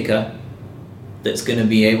 signing a kicker that's going to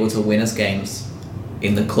be able to win us games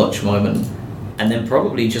in the clutch moment, and then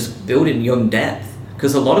probably just building young depth,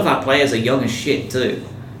 because a lot of our players are young as shit too.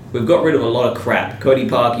 We've got rid of a lot of crap. Cody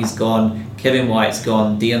Parkey's gone, Kevin White's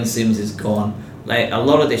gone, Deion Sims is gone. Like, a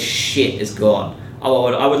lot of this shit is gone. Oh,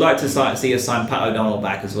 I would like to see us sign Pat O'Donnell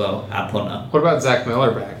back as well, our punter. What about Zach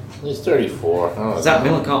Miller back? He's 34. I don't know. Zach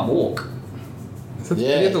Miller can't walk. He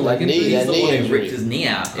had the leg injury? knee, He's the one who injury. ripped his knee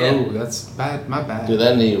out. Yeah. Oh, that's bad. My bad. Dude,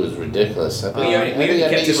 that knee was ridiculous. We only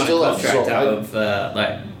kept him on a contract out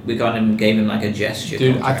of, we got him, gave him like a gesture.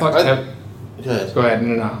 Dude, I contract. thought... Good. Go ahead.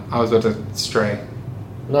 No. I was about to stray.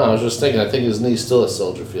 No, I was just thinking. I think his knee's still at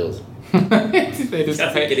Soldier Field. They just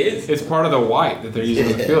I think it is. It's part of the white that they're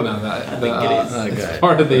using on the field now. I think it is. It's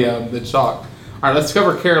part of the chalk. All right, let's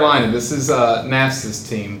cover Carolina. This is Nasta's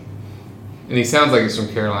team, and he sounds like he's from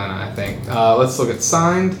Carolina, I think. Let's look at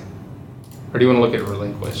signed, or do you want to look at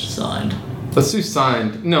relinquished? Signed. Let's do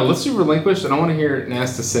signed. No, let's do relinquished, and I want to hear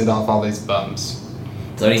Nasta send off all these bums.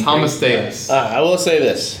 Thomas Davis. I will say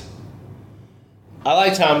this. I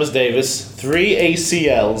like Thomas Davis. 3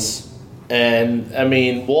 ACLs. And, I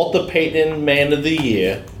mean, Walter Payton, Man of the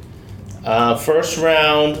Year. First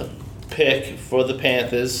round pick for the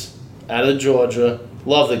Panthers out of Georgia.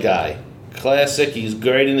 Love the guy. Classic. He's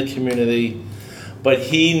great in the community. But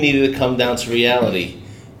he needed to come down to reality.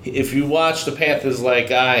 If you watch the Panthers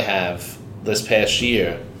like I have this past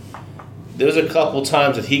year, there's a couple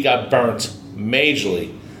times that he got burnt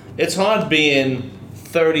majorly. It's hard being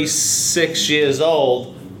 36 years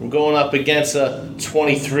old going up against a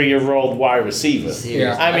 23-year-old wide receiver.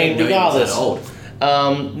 Yeah. I mean, didn't know he was regardless. that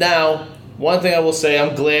old. Now, one thing I will say,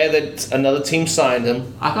 I'm glad that another team signed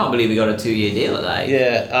him. I can't believe he got a 2-year deal at that age.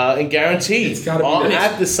 Yeah, and guaranteed. It's gotta be this.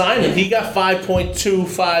 At the signing, he got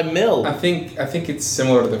 $5.25 million. I think it's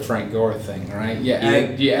similar to the Frank Gore thing, right? You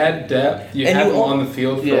add depth. You And have you him al- on the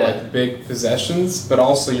field for yeah. like big possessions, but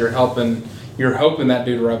also you're hoping that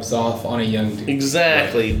dude rubs off on a young dude.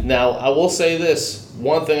 Exactly. Now, I will say this.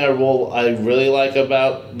 One thing I really like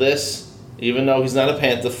about this, even though he's not a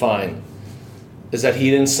Panther, fine, is that he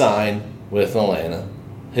didn't sign with Atlanta.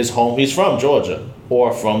 He's from Georgia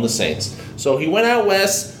or from the Saints. So he went out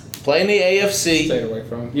west, playing the AFC. Stay away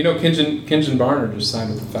from him. You know, Kenjon Barner just signed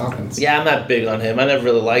with the Falcons. Yeah, I'm not big on him. I never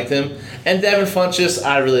really liked him. And Devin Funchess,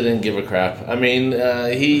 I really didn't give a crap. I mean,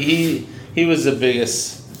 he was the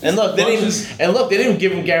biggest. And look, they didn't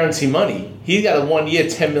give him guarantee money. He got a 1-year,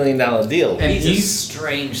 $10 million deal. And He's a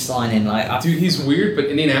strange signing. Dude, he's weird, but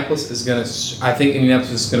Indianapolis is gonna. I think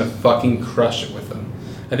Indianapolis is gonna fucking crush it with him.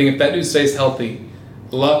 I think if that dude stays healthy,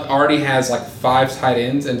 Luck already has like 5 tight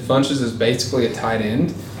ends, and Funchess is basically a tight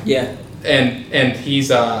end. Yeah. And he's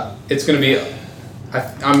it's gonna be.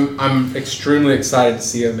 I'm extremely excited to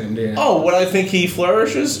see him in Indianapolis. Oh, would I think he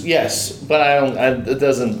flourishes? Yes, but it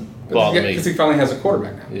doesn't bother me. Because he finally has a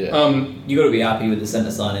quarterback now. Yeah. You got to be happy with the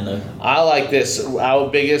center signing though. I like this. Our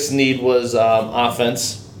biggest need was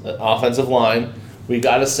offensive line. We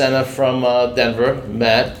got a center from Denver,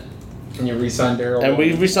 Matt. And you re-signed Darryl. And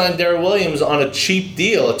we re-signed Darryl Williams on a cheap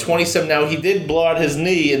deal, a 27. Now, he did blow out his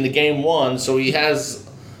knee in the game 1, so he has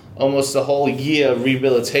almost a whole year of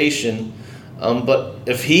rehabilitation. But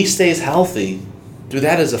if he stays healthy, dude,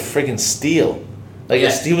 that is a friggin' steal. Like,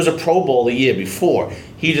 he was a Pro Bowl the year before.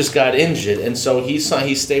 He just got injured, and so he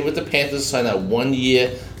stayed with the Panthers, signed that 1-year,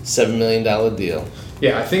 $7 million deal.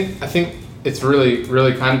 Yeah, I think it's really,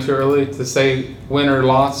 really kind of too early to say win or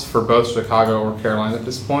loss for both Chicago or Carolina at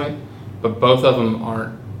this point. But both of them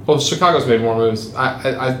aren't. Well, Chicago's made more moves. We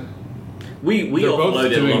they're both offloaded a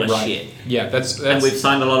doing lot of right. shit. Yeah, that's And we've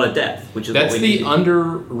signed a lot of depth, which is that's what we the needed.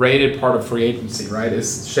 underrated part of free agency, right?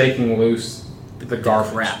 Is shaking loose the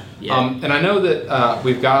garbage. Crap, yeah. And I know that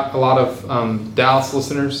we've got a lot of Dallas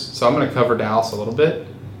listeners, so I'm going to cover Dallas a little bit.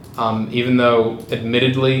 Even though,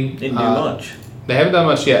 admittedly, Didn't do much. they haven't done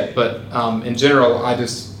much yet, but in general, I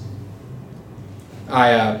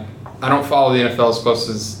don't follow the NFL as close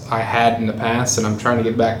as I had in the past, and I'm trying to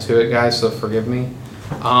get back to it, guys, so forgive me.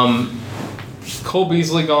 Cole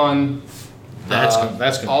Beasley gone. That's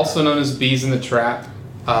good. Also known as Bees in the Trap.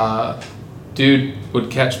 Dude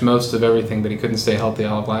would catch most of everything, but he couldn't stay healthy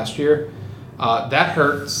all of last year. That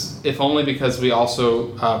hurts, if only because we also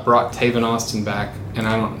brought Taven Austin back, and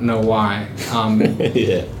I don't know why.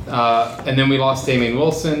 Yeah. And then we lost Damian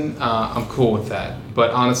Wilson. I'm cool with that.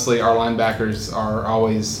 But honestly, our linebackers are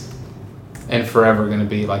always and forever going to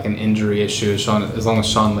be like an injury issue as long as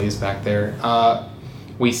Sean Lee's back there.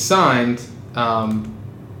 We signed,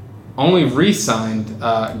 only re-signed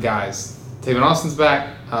guys. Taven Austin's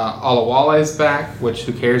back. Olawale's back, which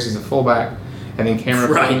who cares? He's a fullback. And then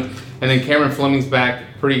Cameron Fleming's back,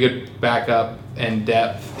 pretty good backup. and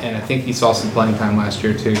depth, and I think he saw some playing time last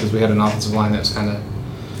year too because we had an offensive line that was kind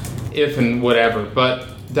of if and whatever. But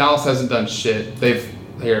Dallas hasn't done shit.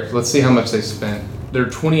 Let's see how much they spent. They're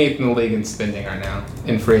 28th in the league in spending right now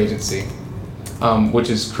in free agency, which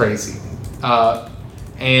is crazy.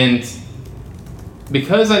 And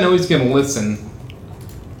because I know he's going to listen,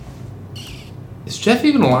 is Jeff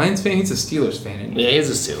even a Lions fan? He's a Steelers fan, isn't he? Yeah, he's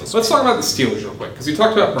a Steelers. Let's talk about the Steelers real quick because we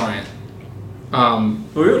talked about Bryant. Well,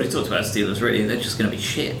 we already talked about Steelers, really. They're just going to be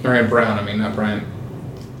shit. Or Brown, I mean, not Bryant.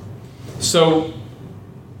 So,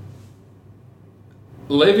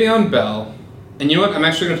 Le'Veon Bell, and you know what? I'm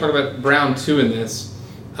actually going to talk about Brown too in this.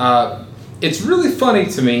 It's really funny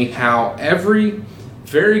to me how every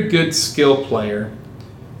very good skill player,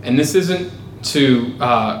 and this isn't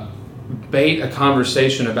to bait a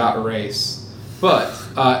conversation about race, but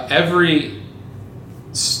every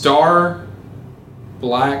star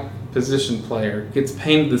black position player gets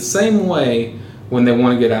painted the same way when they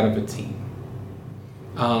want to get out of a team.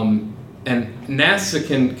 And NASA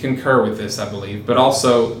can concur with this, I believe, but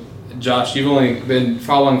also, Josh, you've only been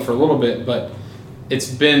following for a little bit, but it's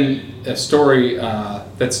been a story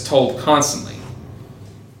that's told constantly.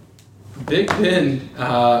 Big Ben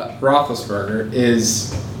Roethlisberger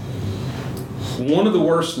is one of the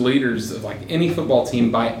worst leaders of like any football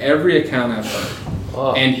team by every account I've heard.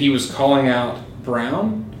 Oh. And he was calling out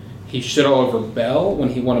Brown. He shit all over Bell when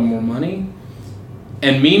he wanted more money.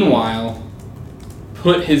 And meanwhile,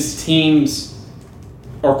 put his teams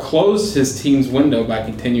or closed his team's window by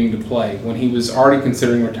continuing to play when he was already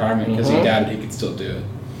considering retirement because he doubted he could still do it.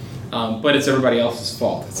 But it's everybody else's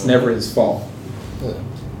fault. It's never his fault.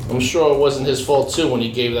 I'm sure it wasn't his fault too when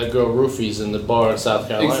he gave that girl roofies in the bar in South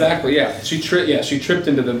Carolina. Exactly. Yeah. She tripped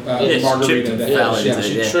into the she margarita. tripped that- and fell yeah, into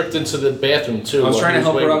she- it. She tripped into the bathroom too. I was while trying he to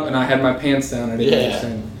help her waiting. up, and I had my pants down. I didn't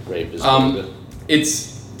understand. Rape is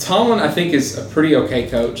It's Tomlin. I think is a pretty okay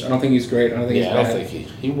coach. I don't think he's great. I don't think he's I don't bad. think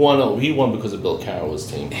he won. He won because of Bill Carroll's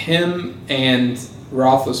team. Him and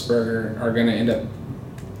Roethlisberger are going to end up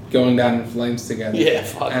going down in flames together. Yeah,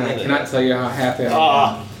 fuck And I yeah. cannot tell you how happy I am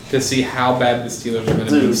Ah. to see how bad the Steelers are going to be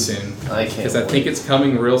Dude, soon. I can't. Because I think it's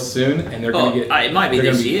coming real soon, and they're going to get. It might be they're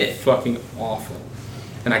gonna this be year. fucking awful,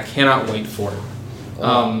 and I cannot wait for it.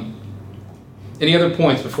 Oh. Any other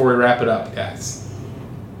points before we wrap it up, guys?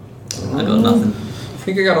 I got nothing. I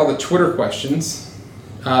think I got all the Twitter questions.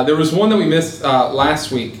 There was one that we missed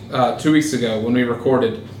last week, 2 weeks ago when we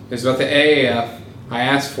recorded. It was about the AAF. I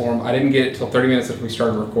asked for him. I didn't get it till 30 minutes after we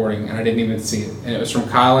started recording, and I didn't even see it. And it was from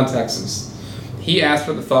Kyle in Texas. He asked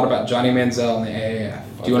what the thought about Johnny Manziel in the AAF.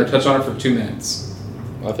 Do you want to touch on it for 2 minutes?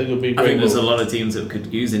 I think it would be. I think there's a move. lot of teams that could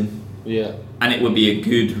use him. Yeah. And it would be a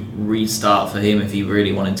good restart for him if he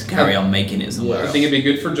really wanted to carry on making it somewhere I else. think it'd be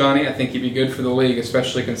good for Johnny. I think he'd be good for the league,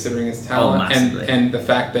 especially considering his talent massively. and the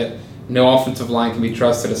fact that no offensive line can be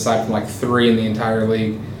trusted aside from like 3 in the entire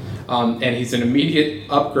league. And he's an immediate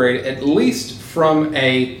upgrade, at least from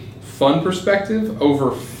a fun perspective,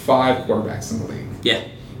 over 5 quarterbacks in the league. Yeah,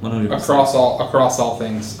 100%. Across all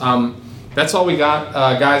things. That's all we got,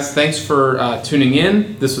 guys. Thanks for tuning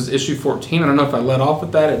in. This was issue 14. I don't know if I let off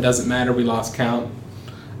with that. It doesn't matter. We lost count.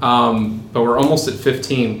 But we're almost at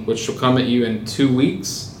 15, which will come at you in 2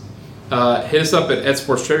 weeks. Hit us up at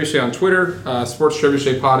Sports Trebuchet on Twitter,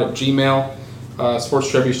 sportstrebuchetpod at Gmail,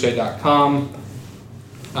 sportstrebuchet.com.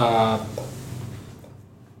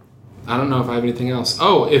 I don't know if I have anything else.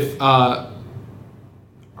 Oh, if our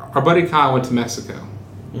buddy Kyle went to Mexico,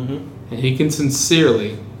 and he can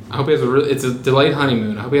sincerely, I hope he has it's a delayed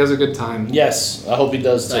honeymoon. I hope he has a good time. Yes, I hope he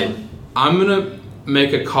does too. Same. I'm going to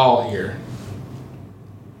make a call here.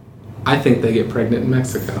 I think they get pregnant in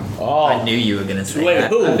Mexico. Oh, I knew you were going to say Wait, that.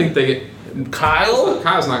 who? I think they get... Kyle?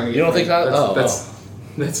 Kyle's not going to get You don't think pregnant. Kyle-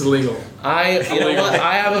 That's illegal. You know what?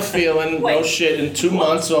 I have a feeling. No Wait. shit. In 2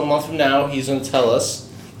 months or a month from now, he's gonna tell us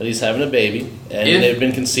that he's having a baby, and If- they've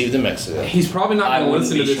been conceived in Mexico. He's probably not I going to wouldn't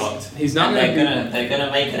listen to be this. shocked. He's not And going they're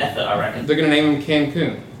gonna make an effort, I reckon. They're going to name him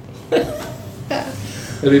Cancun.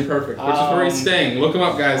 It'll be perfect. Which is where he's staying. Look him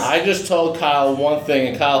up, guys. I just told Kyle one thing,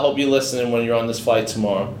 and Kyle, hope you're listening when you're on this flight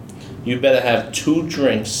tomorrow. You better have 2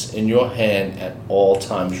 drinks in your hand at all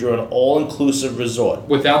times. You're an all-inclusive resort.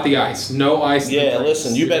 Without the ice. No ice. in the Yeah, drinks.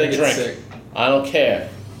 listen, you You're better gonna get drink. sick. I don't care.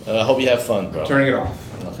 I hope you have fun, bro. Turning it off.